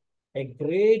trumpet, a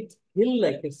great hill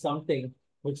like something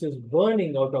which is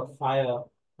burning out of fire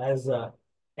has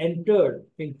entered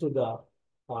into the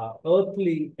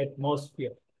earthly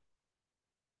atmosphere.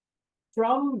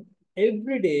 From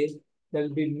every day, there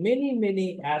will be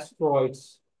many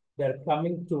asteroids that are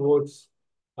coming towards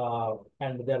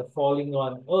and they're falling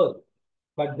on Earth.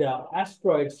 But the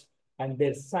asteroids and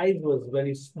their size was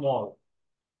very small.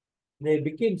 They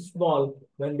became small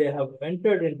when they have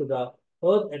entered into the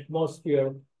Earth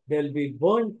atmosphere. They'll be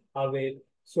burned away.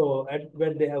 So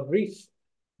when they have reached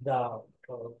the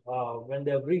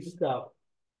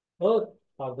Earth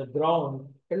or the ground,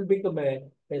 it'll become a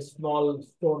small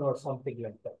stone or something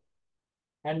like that.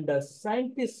 And the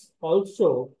scientists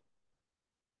also,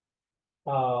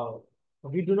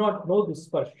 we do not know this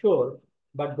for sure,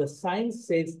 but the science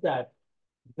says that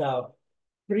the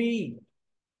pre,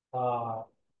 what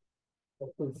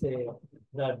to say,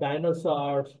 the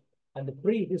dinosaurs and the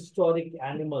prehistoric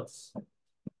animals,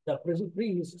 the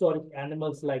prehistoric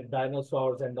animals like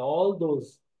dinosaurs and all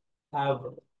those have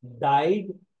died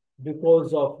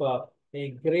because of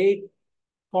a great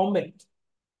comet.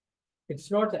 It's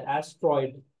not an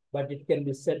asteroid, but it can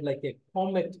be said like a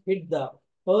comet hit the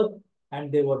Earth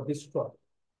and they were destroyed.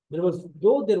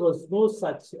 Though there was no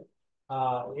such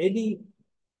any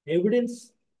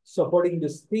evidence supporting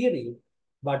this theory,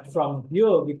 but from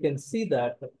here we can see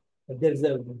that there's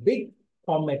a big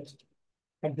comet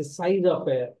at the size of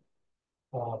a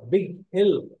big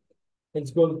hill.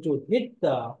 It's going to hit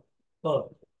the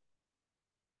Earth.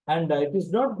 And it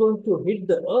is not going to hit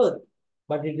the Earth,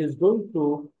 but it is going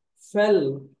to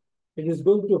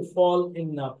fall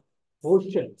in the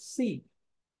ocean, sea,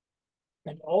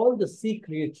 and all the sea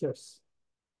creatures,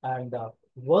 and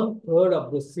one-third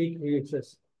of the sea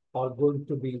creatures are going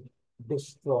to be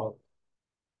destroyed,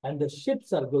 and the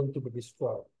ships are going to be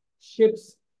destroyed.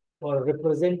 Ships are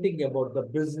representing about the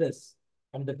business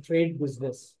and the trade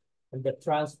business and the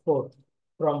transport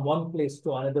from one place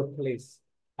to another place,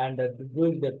 and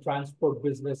doing the transport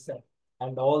business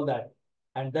and all that.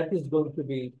 And that is going to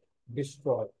be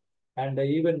destroyed. And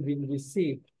even we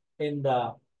see in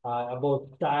the about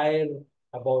Tyre,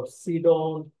 about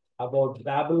Sidon, about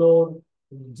Babylon,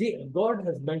 God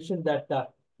has mentioned that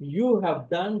you have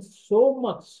done so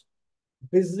much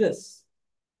business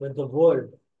with the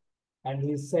world, And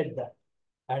he said that.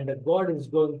 And God is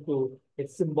going to,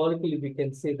 it's symbolically, we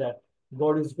can say that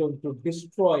God is going to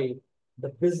destroy the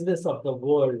business of the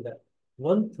world.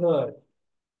 One third.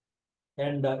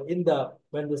 And in the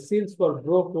when the seals were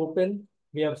broke open,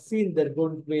 we have seen there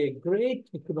going to be a great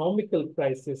economical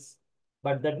crisis,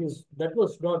 but that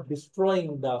was not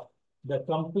destroying the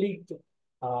complete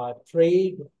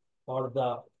trade or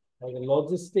the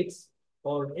logistics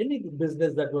or any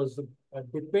business that was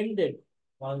dependent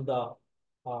on the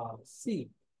sea,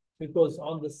 because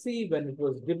on the sea when it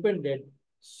was dependent,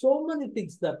 so many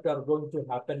things that are going to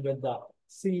happen when the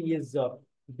sea is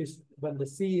when the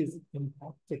sea is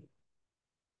impacted.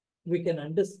 We can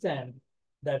understand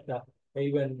that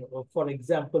even, for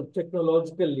example,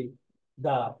 technologically,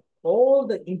 the all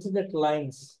the internet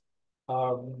lines,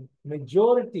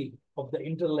 majority of the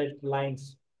internet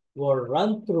lines were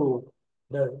run through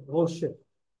the ocean.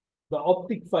 The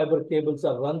optic fiber cables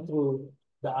are run through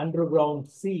the underground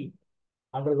sea.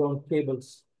 Underground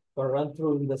cables were run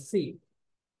through in the sea.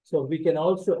 So we can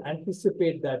also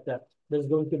anticipate that there's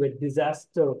going to be a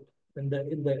disaster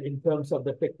in terms of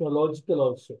the technological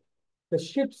also. The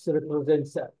ships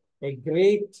represents a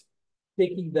great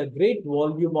taking the great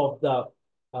volume of the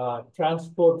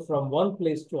transport from one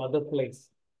place to other place,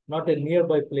 not in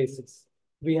nearby places.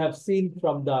 We have seen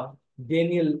from the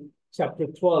Daniel chapter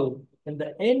 12, in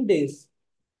the end days,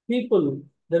 people,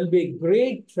 there will be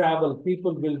great travel.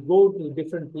 People will go to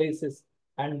different places,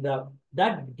 and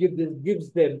that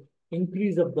gives them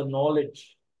increase of the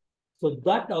knowledge. So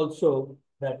that also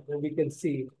that we can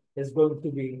see is going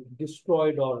to be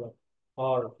destroyed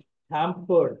or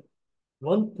hampered.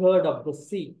 One third of the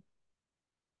sea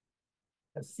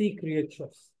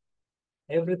creatures,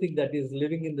 everything that is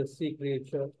living in the sea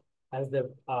creature has the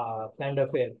kind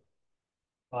of a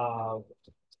uh,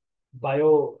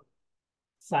 bio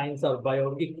science or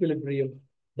bioequilibrium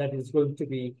that is going to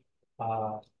be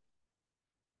uh,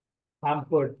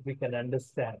 hampered, we can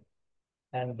understand.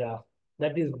 And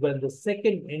that is when the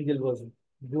second angel was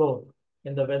blown.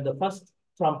 And when the first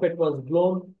trumpet was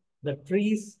blown, the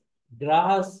trees,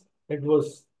 grass, it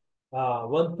was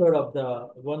one third of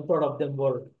them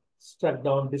were struck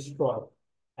down, destroyed.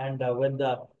 And when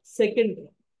the second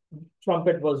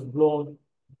trumpet was blown,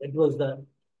 it was the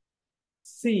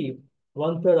sea,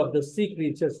 one third of the sea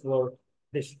creatures were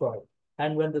destroyed.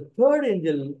 And when the third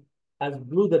angel has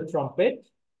blew the trumpet,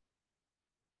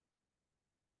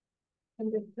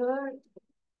 And the third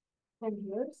 10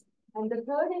 years, and the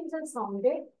third angel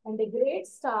sounded, and a great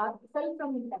star fell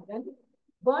from heaven,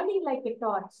 burning like a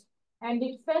torch, and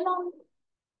it fell on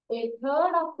a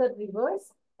third of the rivers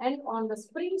and on the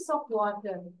springs of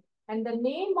water. And the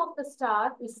name of the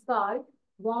star is called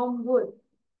wormwood.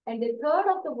 And a third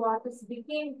of the waters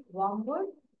became wormwood,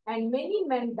 and many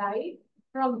men died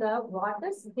from the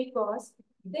waters because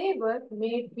they were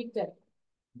made bitter.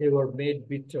 they were made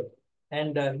bitter.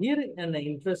 And here an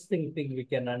interesting thing we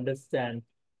can understand.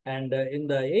 And in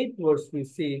the eighth verse, we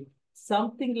see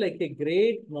something like a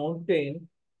great mountain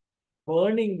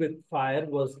burning with fire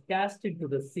was cast into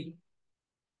the sea.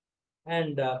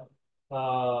 And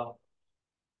uh,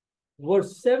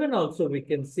 verse 7 also we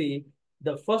can see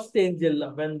the first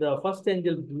angel, when the first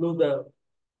angel blew the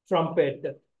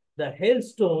trumpet, the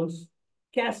hailstones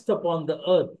cast upon the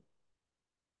earth.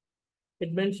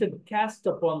 It mentioned cast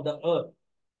upon the earth.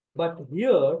 But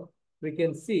here we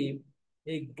can see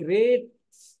a great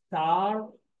star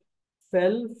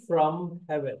fell from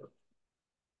heaven.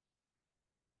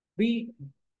 We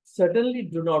certainly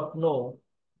do not know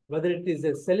whether it is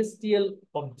a celestial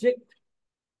object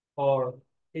or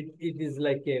it is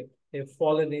like a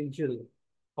fallen angel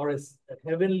or a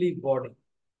heavenly body,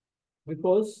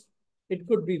 because it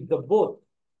could be the both.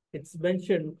 It's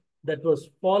mentioned that was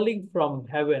falling from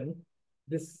heaven.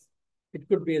 This, it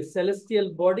could be a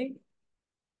celestial body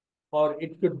or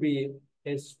it could be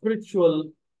a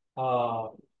spiritual, uh,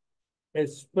 a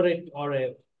spirit or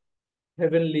a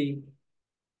heavenly,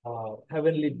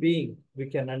 heavenly being. We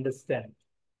can understand,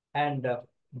 and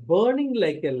burning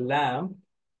like a lamp,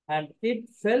 and it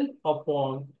fell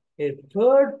upon a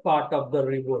third part of the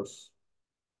rivers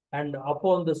and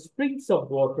upon the springs of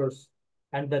waters,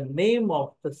 and the name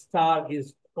of the star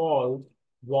is called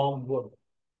wormwood.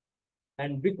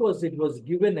 And because it was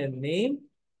given a name,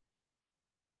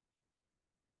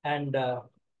 and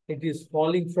it is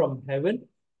falling from heaven,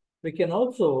 we can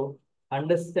also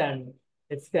understand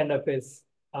it's kind of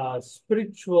a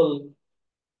spiritual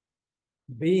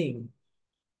being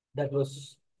that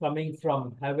was coming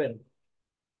from heaven.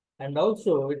 And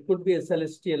also, it could be a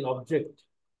celestial object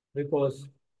because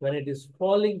when it is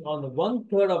falling on one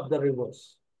third of the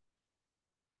rivers,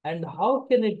 and how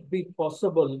can it be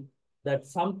possible that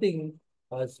something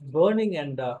is burning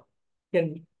and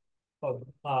can uh,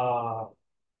 uh,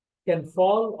 can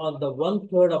fall on the one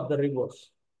third of the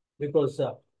rivers, because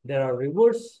there are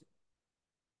rivers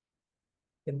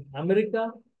in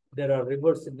America, there are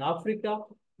rivers in Africa,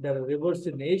 there are rivers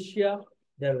in Asia,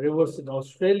 there are rivers in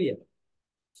Australia.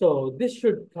 So this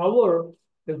should cover,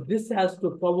 if this has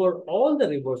to cover all the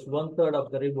rivers, one third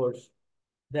of the rivers,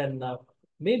 then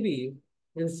maybe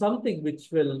it's something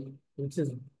which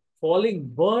is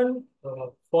falling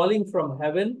from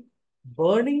heaven,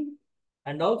 burning,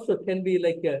 and also can be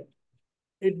like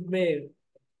it may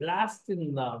blast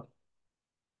in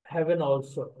heaven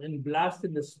also, in blast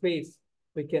in the space.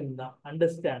 We can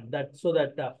understand that, so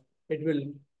that it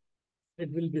will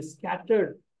it will be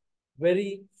scattered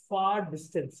very far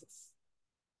distances.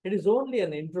 It is only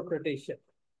an interpretation,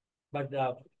 but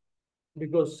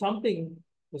because something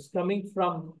is coming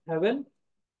from heaven,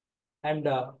 and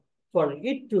for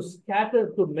it to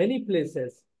scatter to many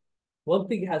places, one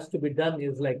thing has to be done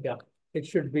is like it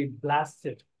should be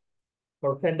blasted,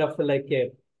 or kind of like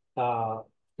a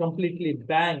completely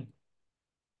bang,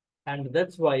 and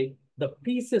that's why the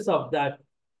pieces of that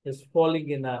is falling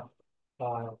in a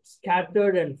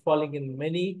scattered and falling in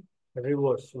many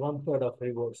rivers, one third of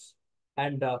rivers.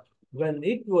 And when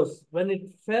it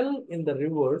fell in the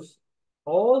rivers,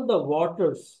 all the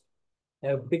waters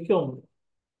have become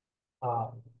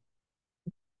uh,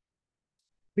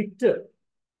 bitter.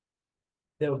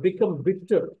 They have become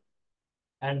bitter,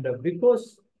 and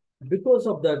because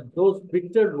of that, those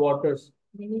bitter waters,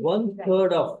 one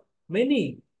third of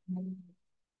many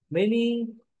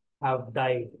have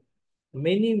died.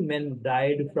 Many men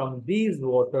died from these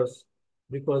waters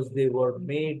because they were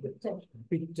made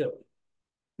bitter.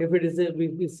 If it is if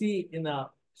we see in a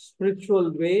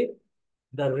spiritual way,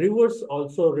 the rivers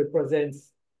also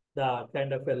represents the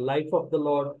kind of a life of the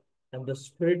Lord and the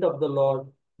Spirit of the Lord,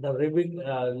 the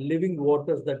living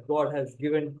waters that God has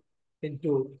given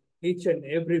into each and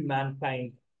every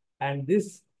mankind. And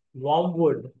this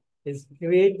wormwood is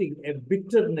creating a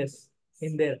bitterness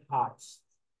in their hearts,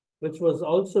 which was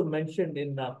also mentioned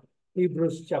in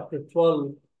Hebrews chapter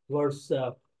 12, verse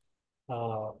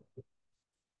uh,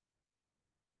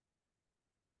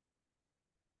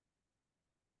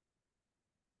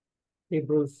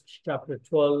 Hebrews chapter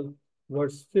 12,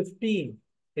 verse 15.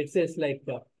 It says, like,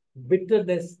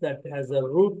 bitterness that has a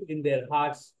root in their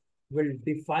hearts will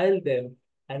defile them,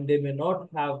 and they may not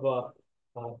have a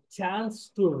chance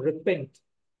to repent.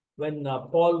 When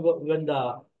when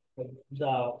the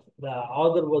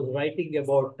author was writing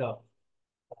about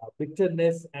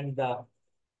bitterness and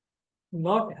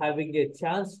not having a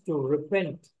chance to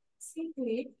repent. See to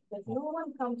it that no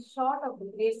one comes short of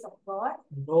the grace of God.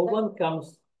 No one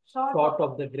comes short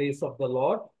of the grace of the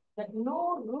Lord. That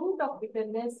no root of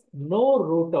bitterness. No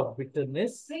root of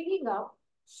bitterness.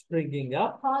 Springing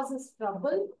up. Causes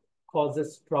trouble.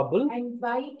 Causes trouble. And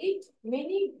by it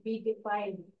many be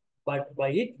defiled. But by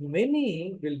it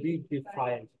many will be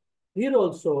defiled. Here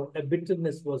also a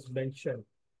bitterness was mentioned.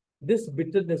 This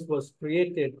bitterness was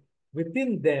created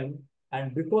within them,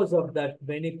 and because of that,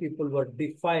 many people were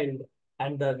defiled.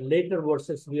 And the later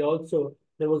verses,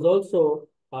 there was also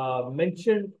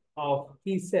mention of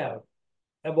Esau.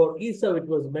 About Esau, it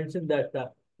was mentioned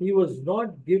that he was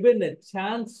not given a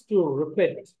chance to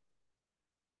repent,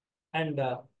 and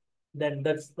then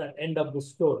that's the end of the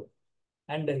story.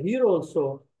 And here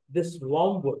also, this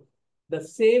wormwood, the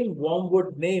same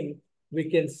wormwood name we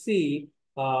can see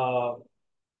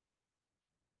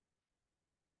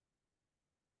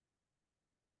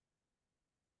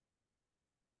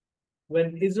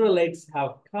when Israelites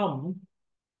have come,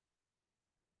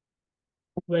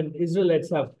 when Israelites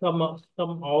have come out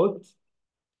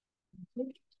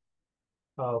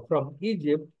from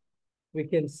Egypt, we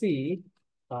can see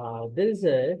there is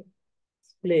a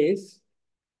place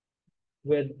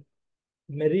where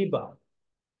Meribah,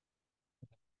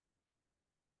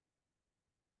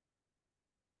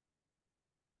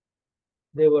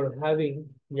 they were having,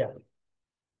 yeah.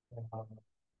 Uh,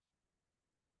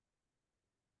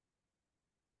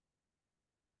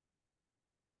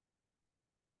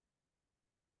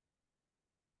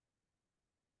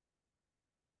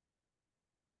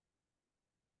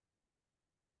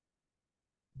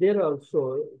 there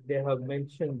also, they have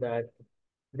mentioned that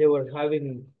they were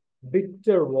having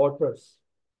bitter waters.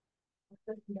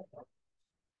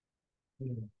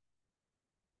 Hmm.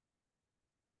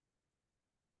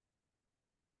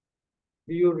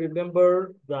 Do you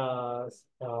remember the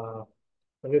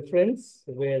reference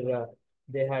where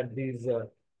they had these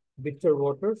bitter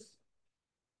waters?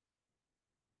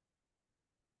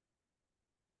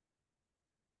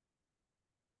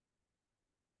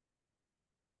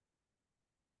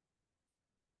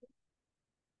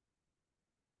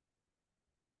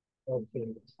 Okay.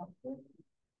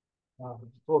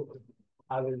 Okay.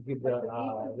 I will give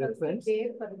the reference.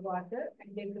 There for water,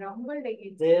 and they grumbled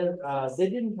against There, they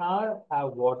didn't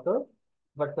have water,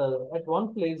 but at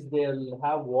one place they'll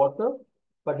have water,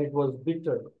 but it was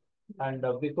bitter, and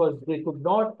because they could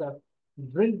not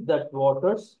drink that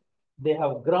waters, they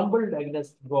have grumbled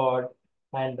against God,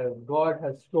 and God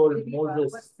has told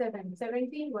Moses. Verse 7,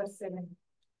 17, verse 7.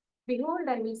 Behold,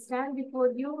 I will stand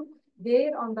before you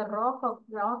there on the rock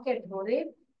at Horeb,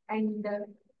 and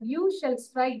you shall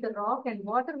strike the rock, and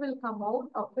water will come out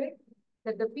of it,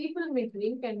 that the people may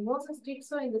drink. And Moses did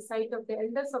so in the sight of the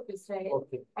elders of Israel.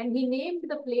 Okay. And he named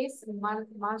the place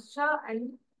Marsha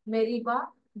and Meribah,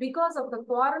 because of the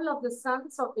quarrel of the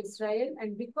sons of Israel,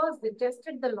 and because they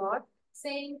tested the Lord,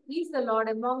 saying, Is the Lord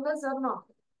among us or not?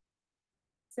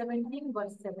 17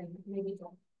 verse 7, maybe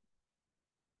that.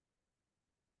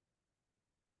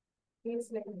 Feels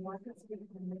like water.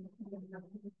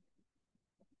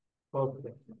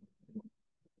 Okay.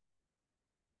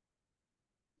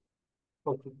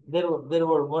 Okay. There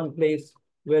were one place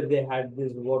where they had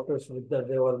these waters with that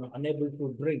they were unable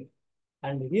to drink.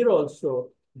 And here also,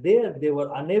 there they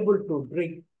were unable to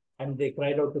drink, and they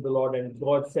cried out to the Lord, and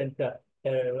God sent a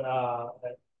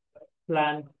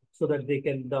plan so that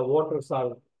the waters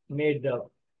are made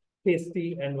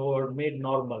tasty and were made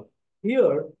normal.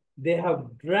 Here, they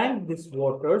have drank these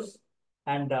waters,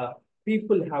 and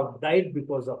people have died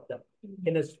because of them.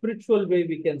 In a spiritual way,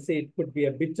 we can say it could be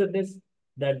a bitterness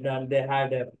that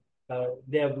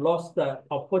they have lost the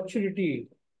opportunity,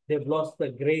 they've lost the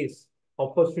grace,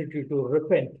 opportunity to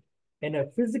repent. In a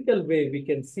physical way, we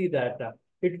can see that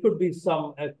it could be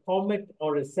a comet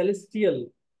or a uh,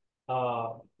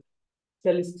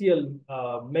 celestial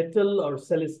metal or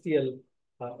celestial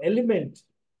element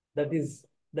that is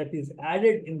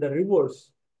added in the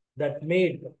rivers that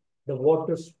made the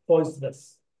waters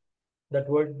poisonous. That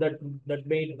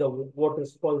made the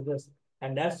waters poisonous,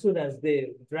 and as soon as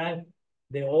they drank,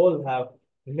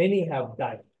 many have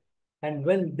died. And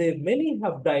when many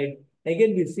have died,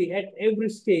 again we see at every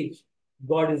stage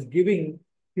God is giving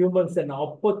humans an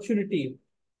opportunity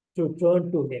to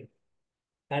turn to Him.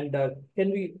 And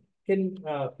can we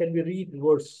read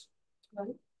verse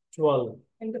 12?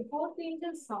 And the fourth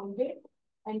angel sounded,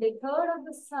 and a third of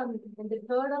the sun, and a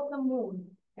third of the moon,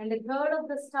 and a third of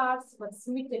the stars were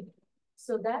smitten,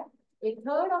 so that a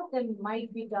third of them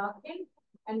might be darkened,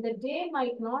 and the day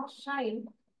might not shine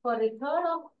for a third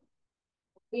of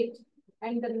it,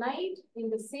 and the night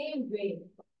in the same way.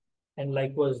 And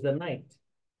likewise the night.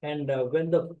 And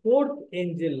when the fourth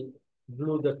angel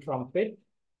blew the trumpet,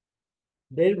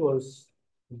 there was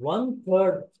one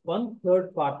third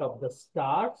part of the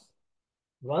stars,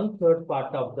 one third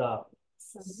part of the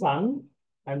sun,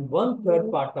 and one third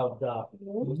part of the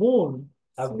moon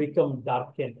have become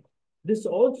darkened. This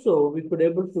also we could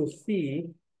able to see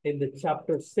in the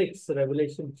chapter 6,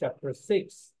 Revelation chapter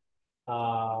 6,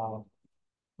 12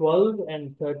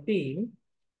 and 13.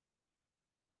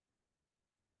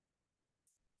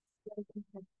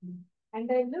 And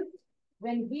I looked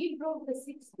when he broke the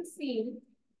sixth seal,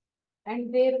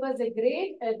 and there was a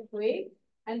great earthquake,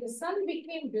 and the sun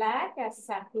became black as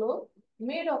sackcloth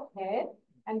made of hair,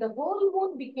 and the whole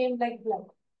moon became like blood.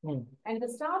 And the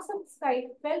stars of the sky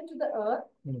fell to the earth,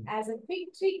 as a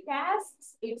fig tree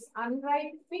casts its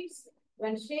unripe figs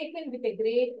when shaken with a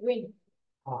great wind.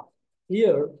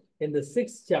 Here in the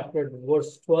 6th chapter,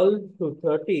 verse 12 to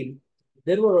 13,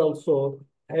 there were also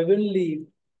heavenly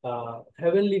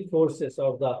forces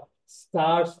of the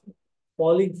stars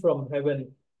falling from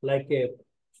heaven like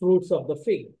fruits of the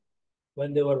fig.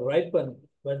 When they were ripened,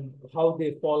 how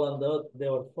they fall on the earth, they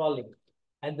were falling.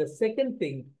 And the second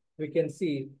thing we can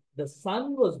see, the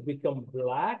sun was become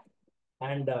black,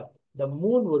 and the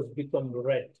moon was become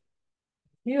red.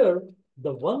 Here,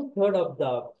 the one third of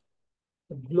the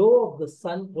glow of the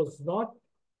sun was not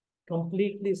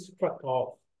completely struck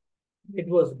off. It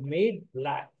was made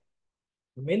black.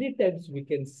 Many times we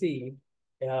can see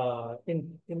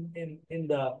in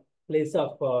the place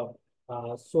of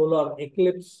solar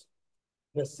eclipse,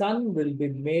 the sun will be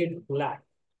made black.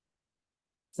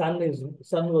 Sun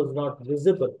was not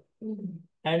visible,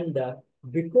 and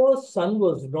because sun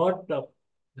was not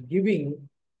giving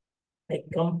a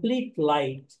complete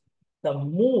light, the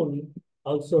moon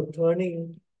also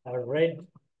turning red,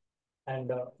 and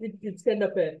it's kind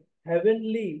of a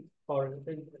heavenly or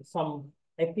some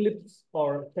eclipse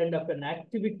or kind of an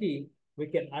activity we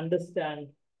can understand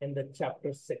in the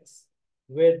chapter 6,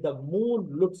 where the moon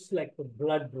looks like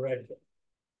blood red.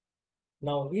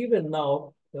 Now, even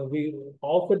now, we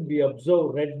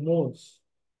observe red moons.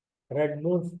 Red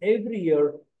moons every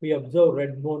year we observe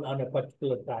red moon on a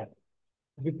particular time.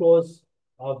 because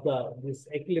of this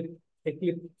eclipse,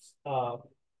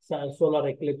 solar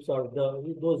eclipse, or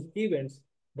those events.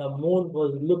 The moon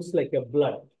looks like a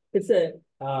blood. It's a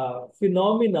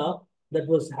phenomena that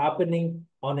was happening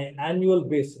on an annual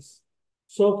basis.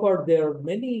 So far, there are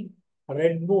many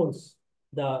red moons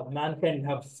the mankind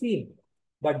have seen,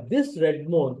 but this red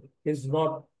moon is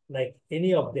not like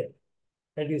any of them.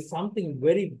 It is something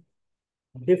very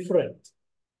different.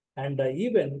 And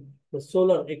even the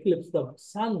solar eclipse, the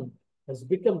sun has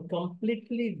become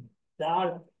completely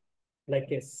dark, like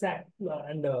a sack,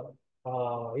 and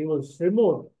he was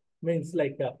removed, means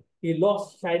like he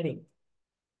lost shining.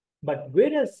 But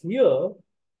whereas here,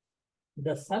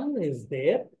 the sun is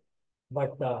there,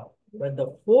 but when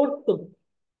the fourth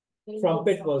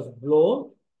trumpet was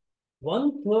blown,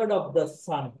 one third of the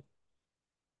sun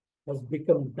has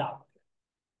become dark.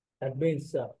 That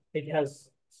means it has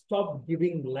stopped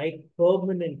giving light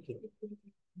permanently.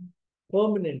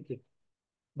 Permanently.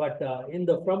 But in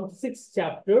the from sixth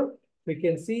chapter, we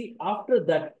can see after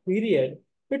that period,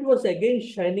 it was again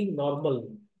shining normally.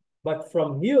 But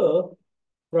from here,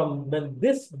 from when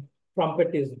this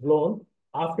trumpet is blown,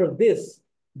 after this,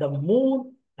 the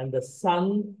moon and the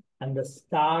sun and the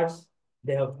stars,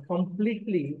 they have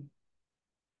completely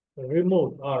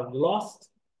removed or lost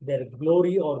their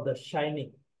glory or the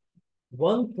shining.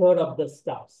 One third of the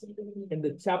stars. In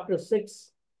the chapter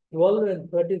 6, 12 and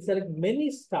 13, select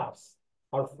many stars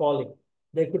are falling.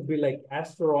 They could be like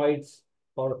asteroids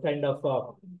or kind of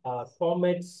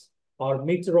comets or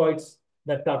meteoroids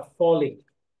that are falling.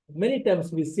 Many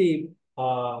times we see,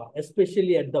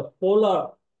 especially at the polar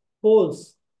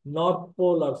poles, North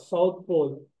Pole or South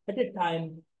Pole, at a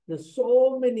time, there's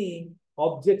so many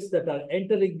objects that are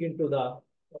entering into the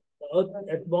Earth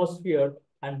atmosphere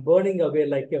and burning away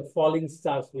like a falling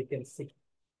stars we can see.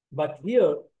 But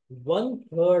here, one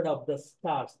third of the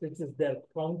stars, which is their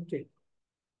counting,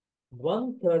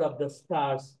 one third of the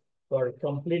stars were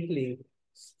completely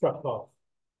struck off.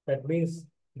 That means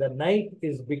the night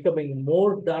is becoming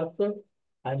more darker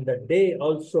and the day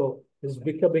also is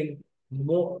becoming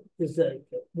more,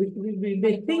 we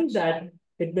may think that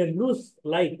it may lose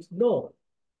light. No,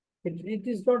 it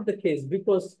is not the case,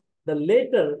 because the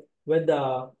later, when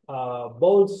the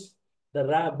bowls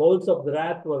of the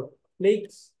wrath were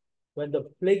plagues,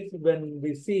 when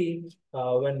we see,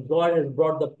 when God has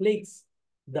brought the plagues,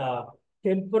 the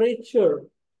temperature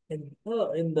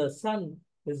in the sun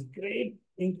is great,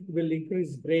 will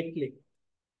increase greatly.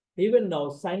 Even now,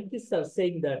 scientists are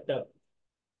saying that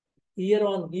year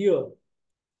on year,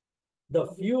 the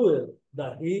fuel,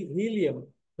 the helium,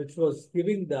 which was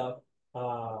giving the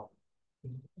uh,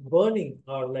 burning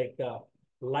or like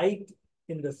light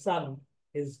in the sun,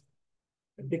 is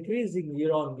decreasing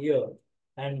year on year.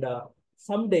 And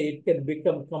someday it can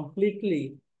become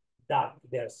completely dark,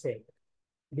 they are saying.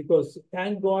 Because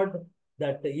thank God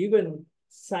that even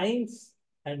science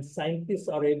and scientists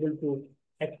are able to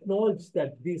acknowledge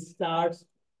that these stars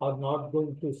are not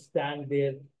going to stand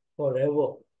there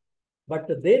forever. But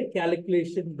their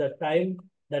calculation, the time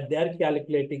that they are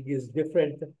calculating is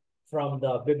different from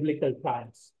the biblical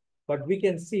times. But we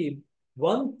can see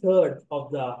one third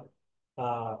of the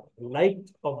light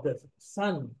of the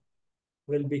sun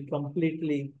will be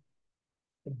completely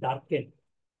darkened.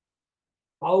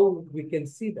 How we can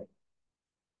see that?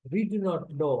 We do not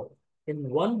know. In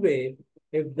one way,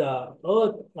 if the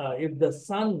earth, if the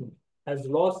sun has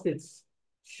lost its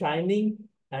shining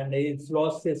and it's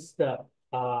lost its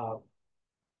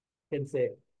can say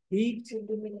heat,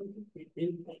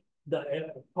 the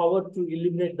power to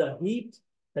illuminate the heat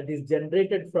that is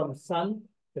generated from sun,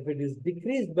 if it is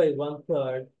decreased by one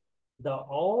third,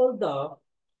 all the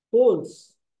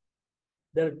poles,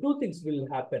 there are two things will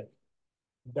happen.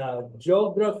 The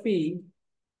geography,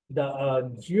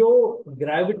 the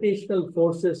geo-gravitational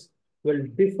forces will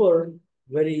differ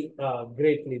very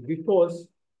greatly, because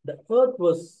the earth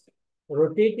was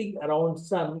rotating around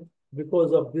sun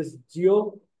because of this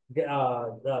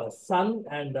the sun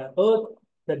and the earth,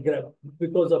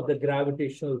 because of the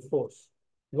gravitational force.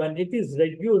 When it is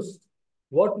reduced,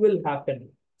 what will happen?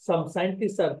 Some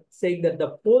scientists are saying that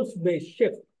the poles may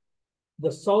shift.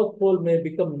 The south pole may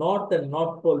become north and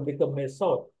north pole become a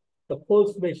south. The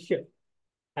poles may shift.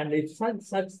 And if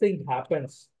such thing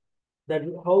happens, that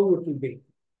how it will be.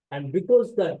 And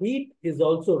because the heat is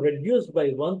also reduced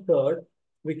by one third,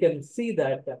 we can see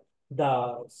that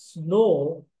the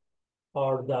snow,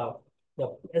 or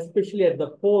especially at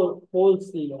the poles,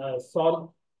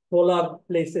 polar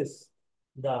places,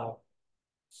 the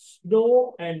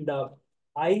snow and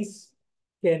ice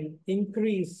can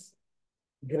increase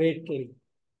greatly.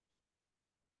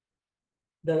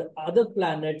 The other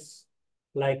planets,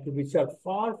 like which are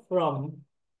far from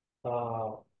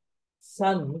uh,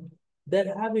 sun,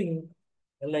 they're having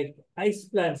like ice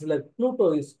planets. Like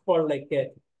Pluto is called like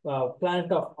a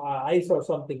planet of ice or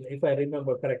something, if I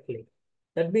remember correctly.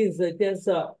 That means it has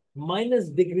a minus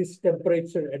degrees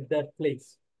temperature at that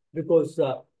place because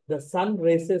the sun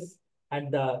races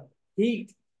and the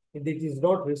heat it is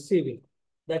not receiving.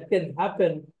 That can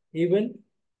happen even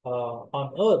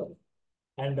on Earth.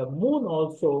 And the moon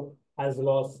also has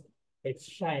lost its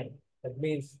shine. That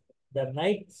means the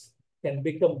nights can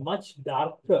become much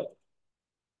darker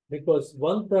because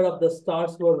one third of the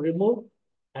stars were removed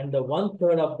and the one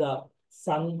third of the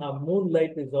sun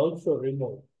moonlight is also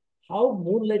removed. How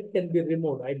moonlight can be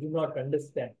removed, I do not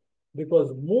understand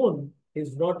because moon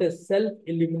is not a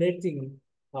self-illuminating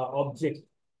object,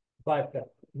 but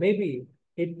maybe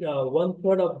it one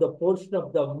third of the portion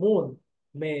of the moon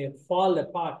may fall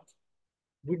apart.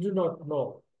 We do not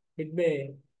know. It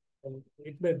may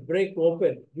it may break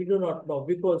open. We do not know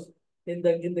because in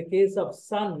the case of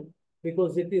sun,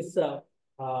 because it is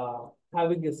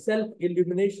having a self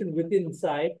illumination within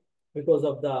inside because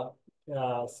of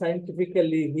the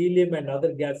scientifically helium and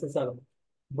other gases are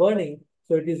burning,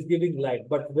 so it is giving light.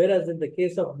 But whereas in the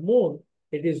case of moon,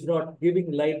 it is not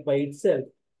giving light by itself.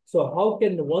 So how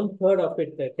can one third of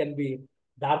it can be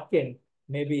darkened?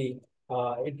 Maybe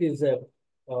it is a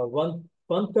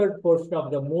one third portion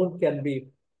of the moon can be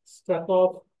struck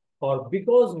off, or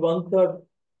because one third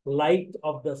light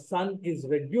of the sun is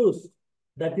reduced,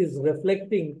 that is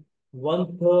reflecting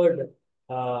one third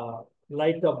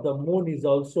light of the moon is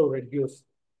also reduced.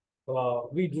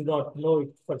 We do not know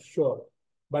it for sure,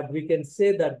 but we can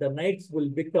say that the nights will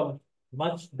become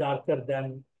much darker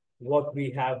than what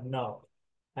we have now.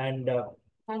 And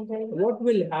what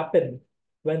will happen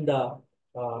when the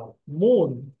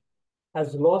moon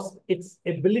has lost its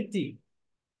ability?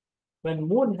 When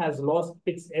moon has lost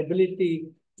its ability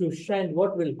to shine,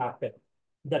 what will happen?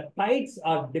 The tides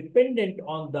are dependent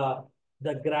on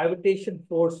the gravitation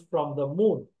force from the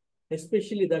moon.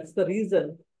 Especially that's the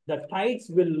reason the tides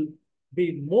will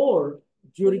be more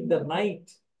during the night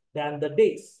than the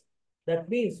days. That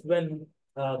means when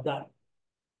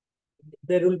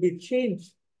there will be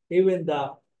change even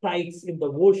the tides in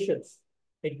the oceans.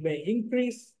 It may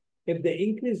increase. If they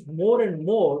increase more and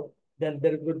more, then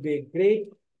there would be a great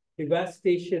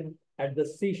devastation at the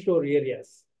seashore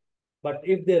areas. But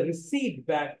if they recede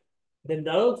back, then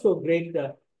there are also great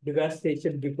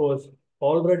devastation because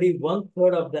already one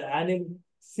third of the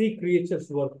sea creatures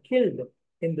were killed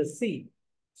in the sea.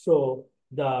 So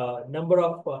the number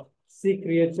of sea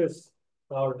creatures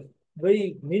are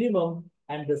very minimum,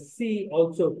 and the sea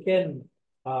also can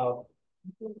uh,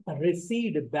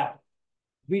 recede back.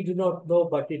 We do not know,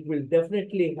 but it will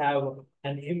definitely have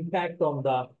an impact on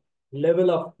the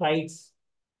level of tides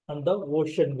on the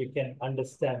ocean. We can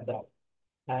understand that.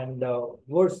 And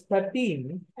verse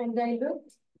 13. And I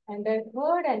looked, and I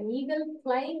heard an eagle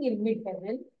flying in mid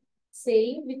heaven,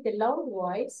 saying with a loud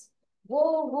voice,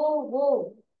 Woe, woe,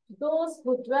 woe, to those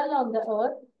who dwell on the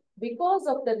earth, because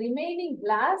of the remaining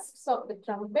blasts of the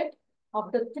trumpet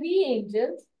of the three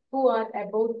angels who are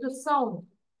about to sound.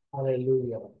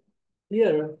 Hallelujah.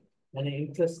 Here, an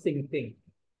interesting thing,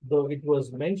 though it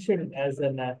was mentioned as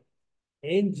an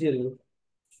angel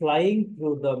flying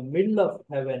through the middle of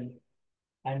heaven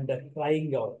and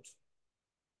crying out.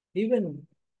 Even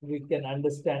we can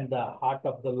understand the heart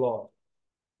of the Lord.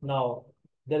 Now,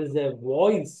 there is a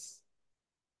voice.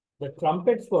 The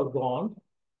trumpets were gone,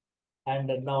 and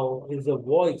now is a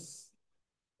voice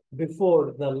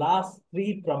before the last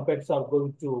three trumpets are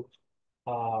going to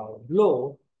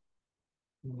blow.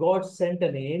 God sent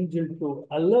an angel to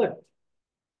alert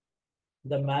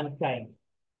the mankind,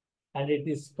 and it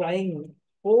is crying,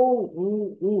 oh,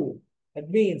 ooh, ooh. It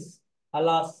means,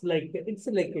 alas, like it's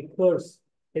like a curse.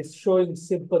 It's showing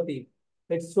sympathy.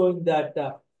 It's showing that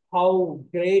how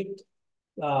great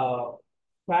uh,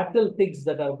 fatal things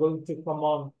that are going to come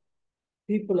on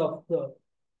people on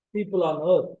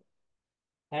earth,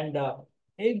 and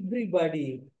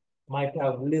everybody might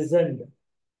have listened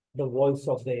the voice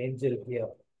of the angel here,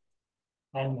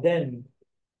 and then,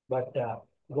 but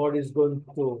God is going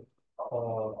to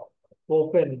uh,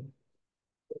 open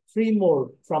three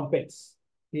more trumpets.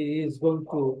 He is going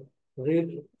to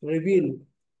reveal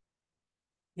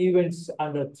events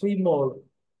under three more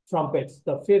trumpets,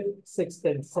 the fifth, sixth,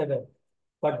 and seventh.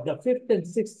 But the fifth and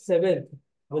sixth, seventh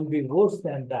will be worse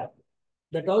than that.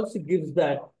 That also gives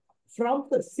that from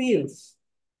the seals,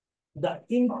 the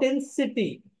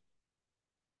intensity,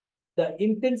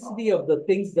 of the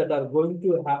things that are going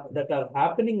to that are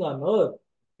happening on earth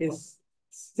is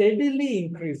steadily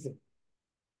increasing.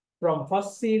 From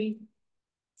first seal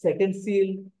second seal,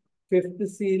 fifth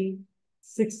seal,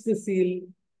 sixth seal,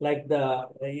 like the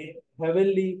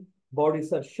heavenly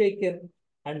bodies are shaken,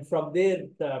 and from there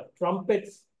the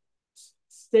trumpets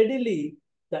steadily,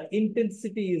 the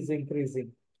intensity is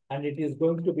increasing, and it is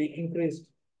going to be increased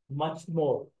much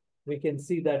more. We can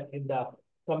see that in the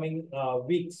coming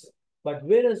weeks. But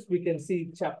whereas we can see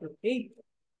chapter 8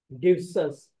 gives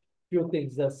us few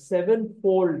things, the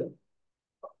sevenfold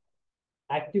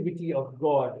activity of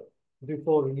God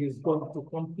before he is going to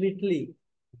completely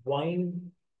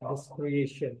wind this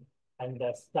creation and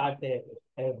start a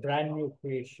brand new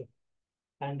creation.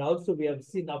 And also we have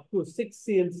seen up to 6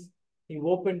 seals, he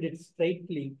opened it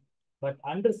straightly, but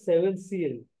under 7th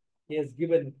seal, he has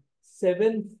given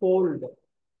sevenfold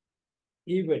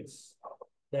events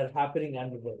that are happening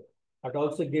under there. It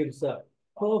also gives a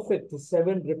perfect,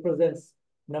 7 represents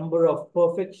number of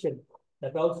perfection.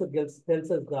 That also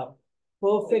tells us the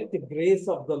perfect grace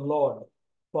of the Lord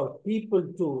for people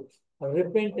to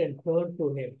repent and turn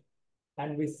to him.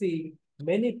 And we see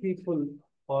many people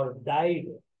are died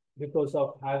because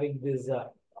of having these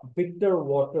bitter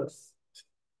waters.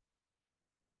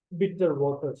 Bitter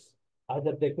waters.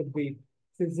 Either they could be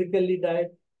physically died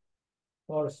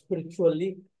or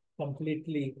spiritually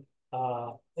completely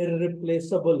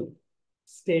irreplaceable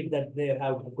state that they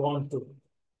have gone to.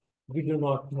 We do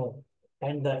not know.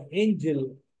 And the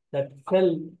angel that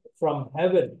fell from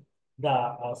heaven,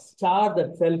 the star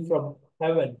that fell from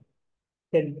heaven,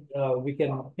 can we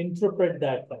can interpret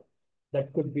that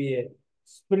that could be a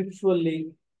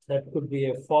spiritually, that could be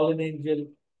a fallen angel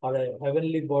or a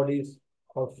heavenly bodies,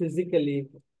 or physically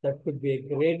that could be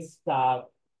a great star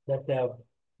that have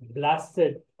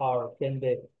blasted or can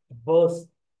they burst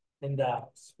in the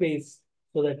space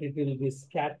so that it will be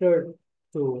scattered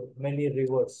to many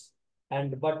rivers.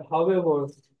 And but however,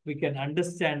 we can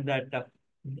understand that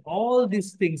all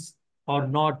these things are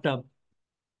not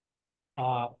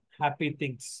uh, happy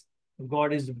things.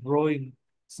 God is blowing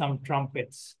some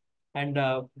trumpets. And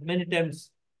many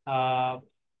times uh,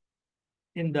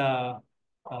 in the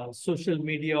social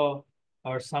media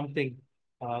or something,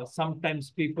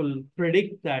 sometimes people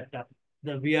predict that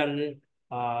we are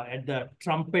at the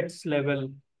trumpets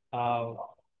level. Uh,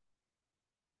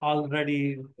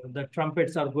 Already the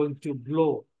trumpets are going to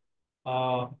blow.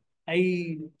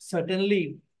 I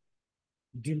certainly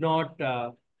do not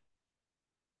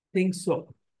think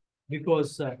so,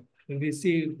 because we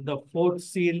see the fourth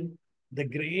seal, the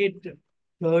great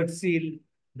third seal,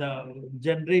 the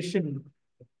generation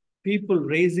people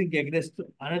raising against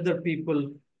another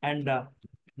people, and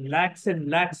lakhs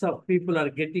and lakhs of people are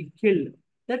getting killed.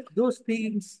 That those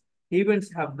things,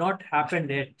 events have not happened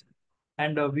yet.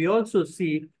 And we also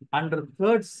see under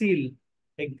third seal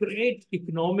a great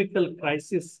economical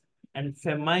crisis and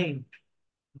famine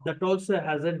that also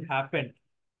hasn't happened.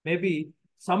 Maybe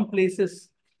some places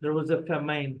there was a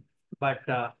famine, but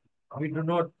we do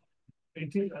not.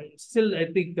 It is still, I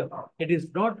think, it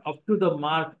is not up to the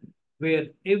mark where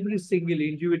every single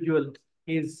individual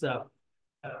is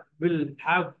will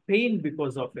have pain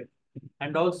because of it.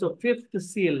 And also, fifth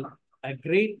seal, a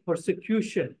great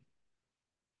persecution.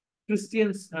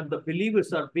 Christians and the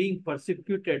believers are being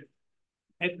persecuted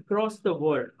across the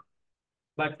world,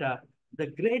 but the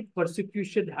great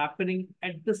persecution happening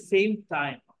at the same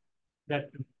time, that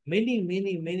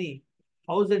many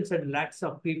thousands and lakhs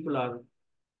of people are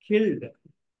killed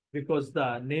because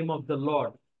the name of the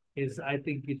Lord is, I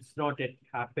think it's not yet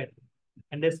happened.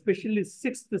 And especially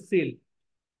sixth seal,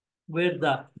 where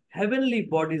the heavenly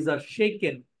bodies are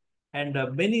shaken and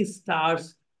many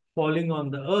stars falling on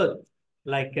the earth,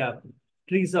 like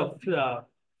trees of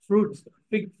fruits,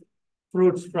 fig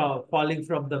fruits from falling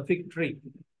from the fig tree.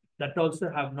 That also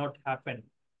have not happened.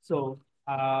 So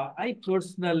I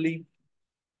personally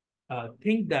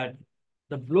think that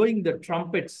the blowing the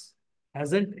trumpets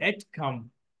hasn't yet come,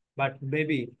 but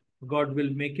maybe God will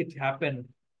make it happen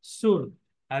soon,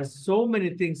 as so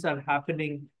many things are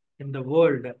happening in the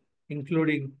world,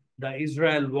 including the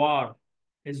Israel war.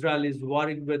 Israel is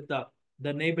warring with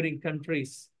the neighboring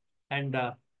countries, and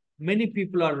many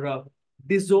people are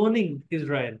disowning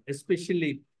Israel,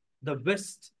 especially the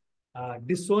West,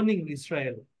 disowning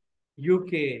Israel,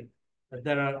 UK,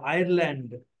 there are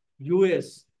Ireland,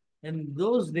 US, in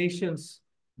those nations,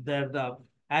 there are the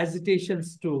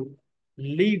agitations to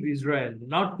leave Israel,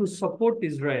 not to support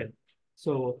Israel.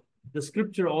 So the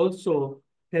scripture also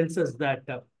tells us that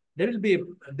there will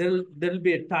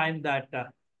be a time that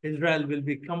Israel will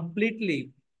be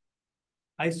completely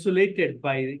isolated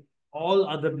by all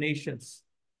other nations.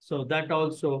 So that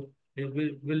also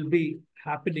will be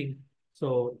happening.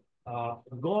 So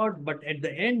God, but at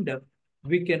the end,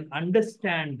 we can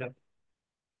understand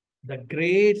the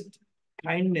great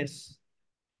kindness,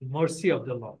 mercy of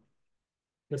the Lord.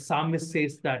 The psalmist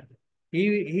says that he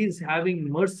is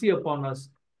having mercy upon us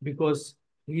because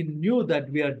he knew that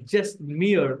we are just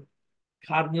mere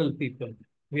carnal people.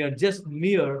 We are just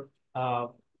mere, I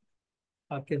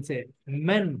can say,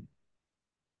 men,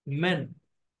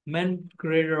 men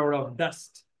created out of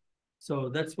dust. So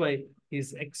that's why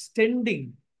he's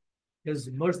extending his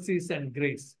mercies and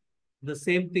grace. The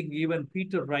same thing even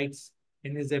Peter writes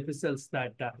in his epistles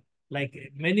that,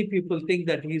 like many people think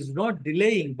that he's not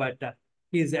delaying, but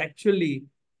he is actually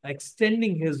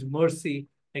extending his mercy,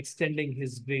 extending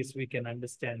his grace. We can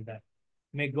understand that.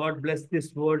 May God bless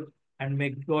this word and may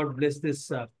God bless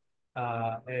this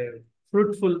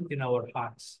fruitful in our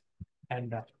hearts.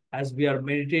 And as we are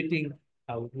meditating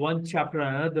one chapter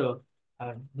another,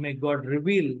 may God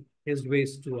reveal his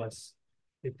ways to us.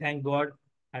 We thank God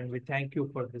and we thank you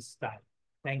for this time.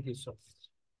 Thank you so much.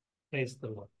 Praise the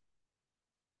Lord.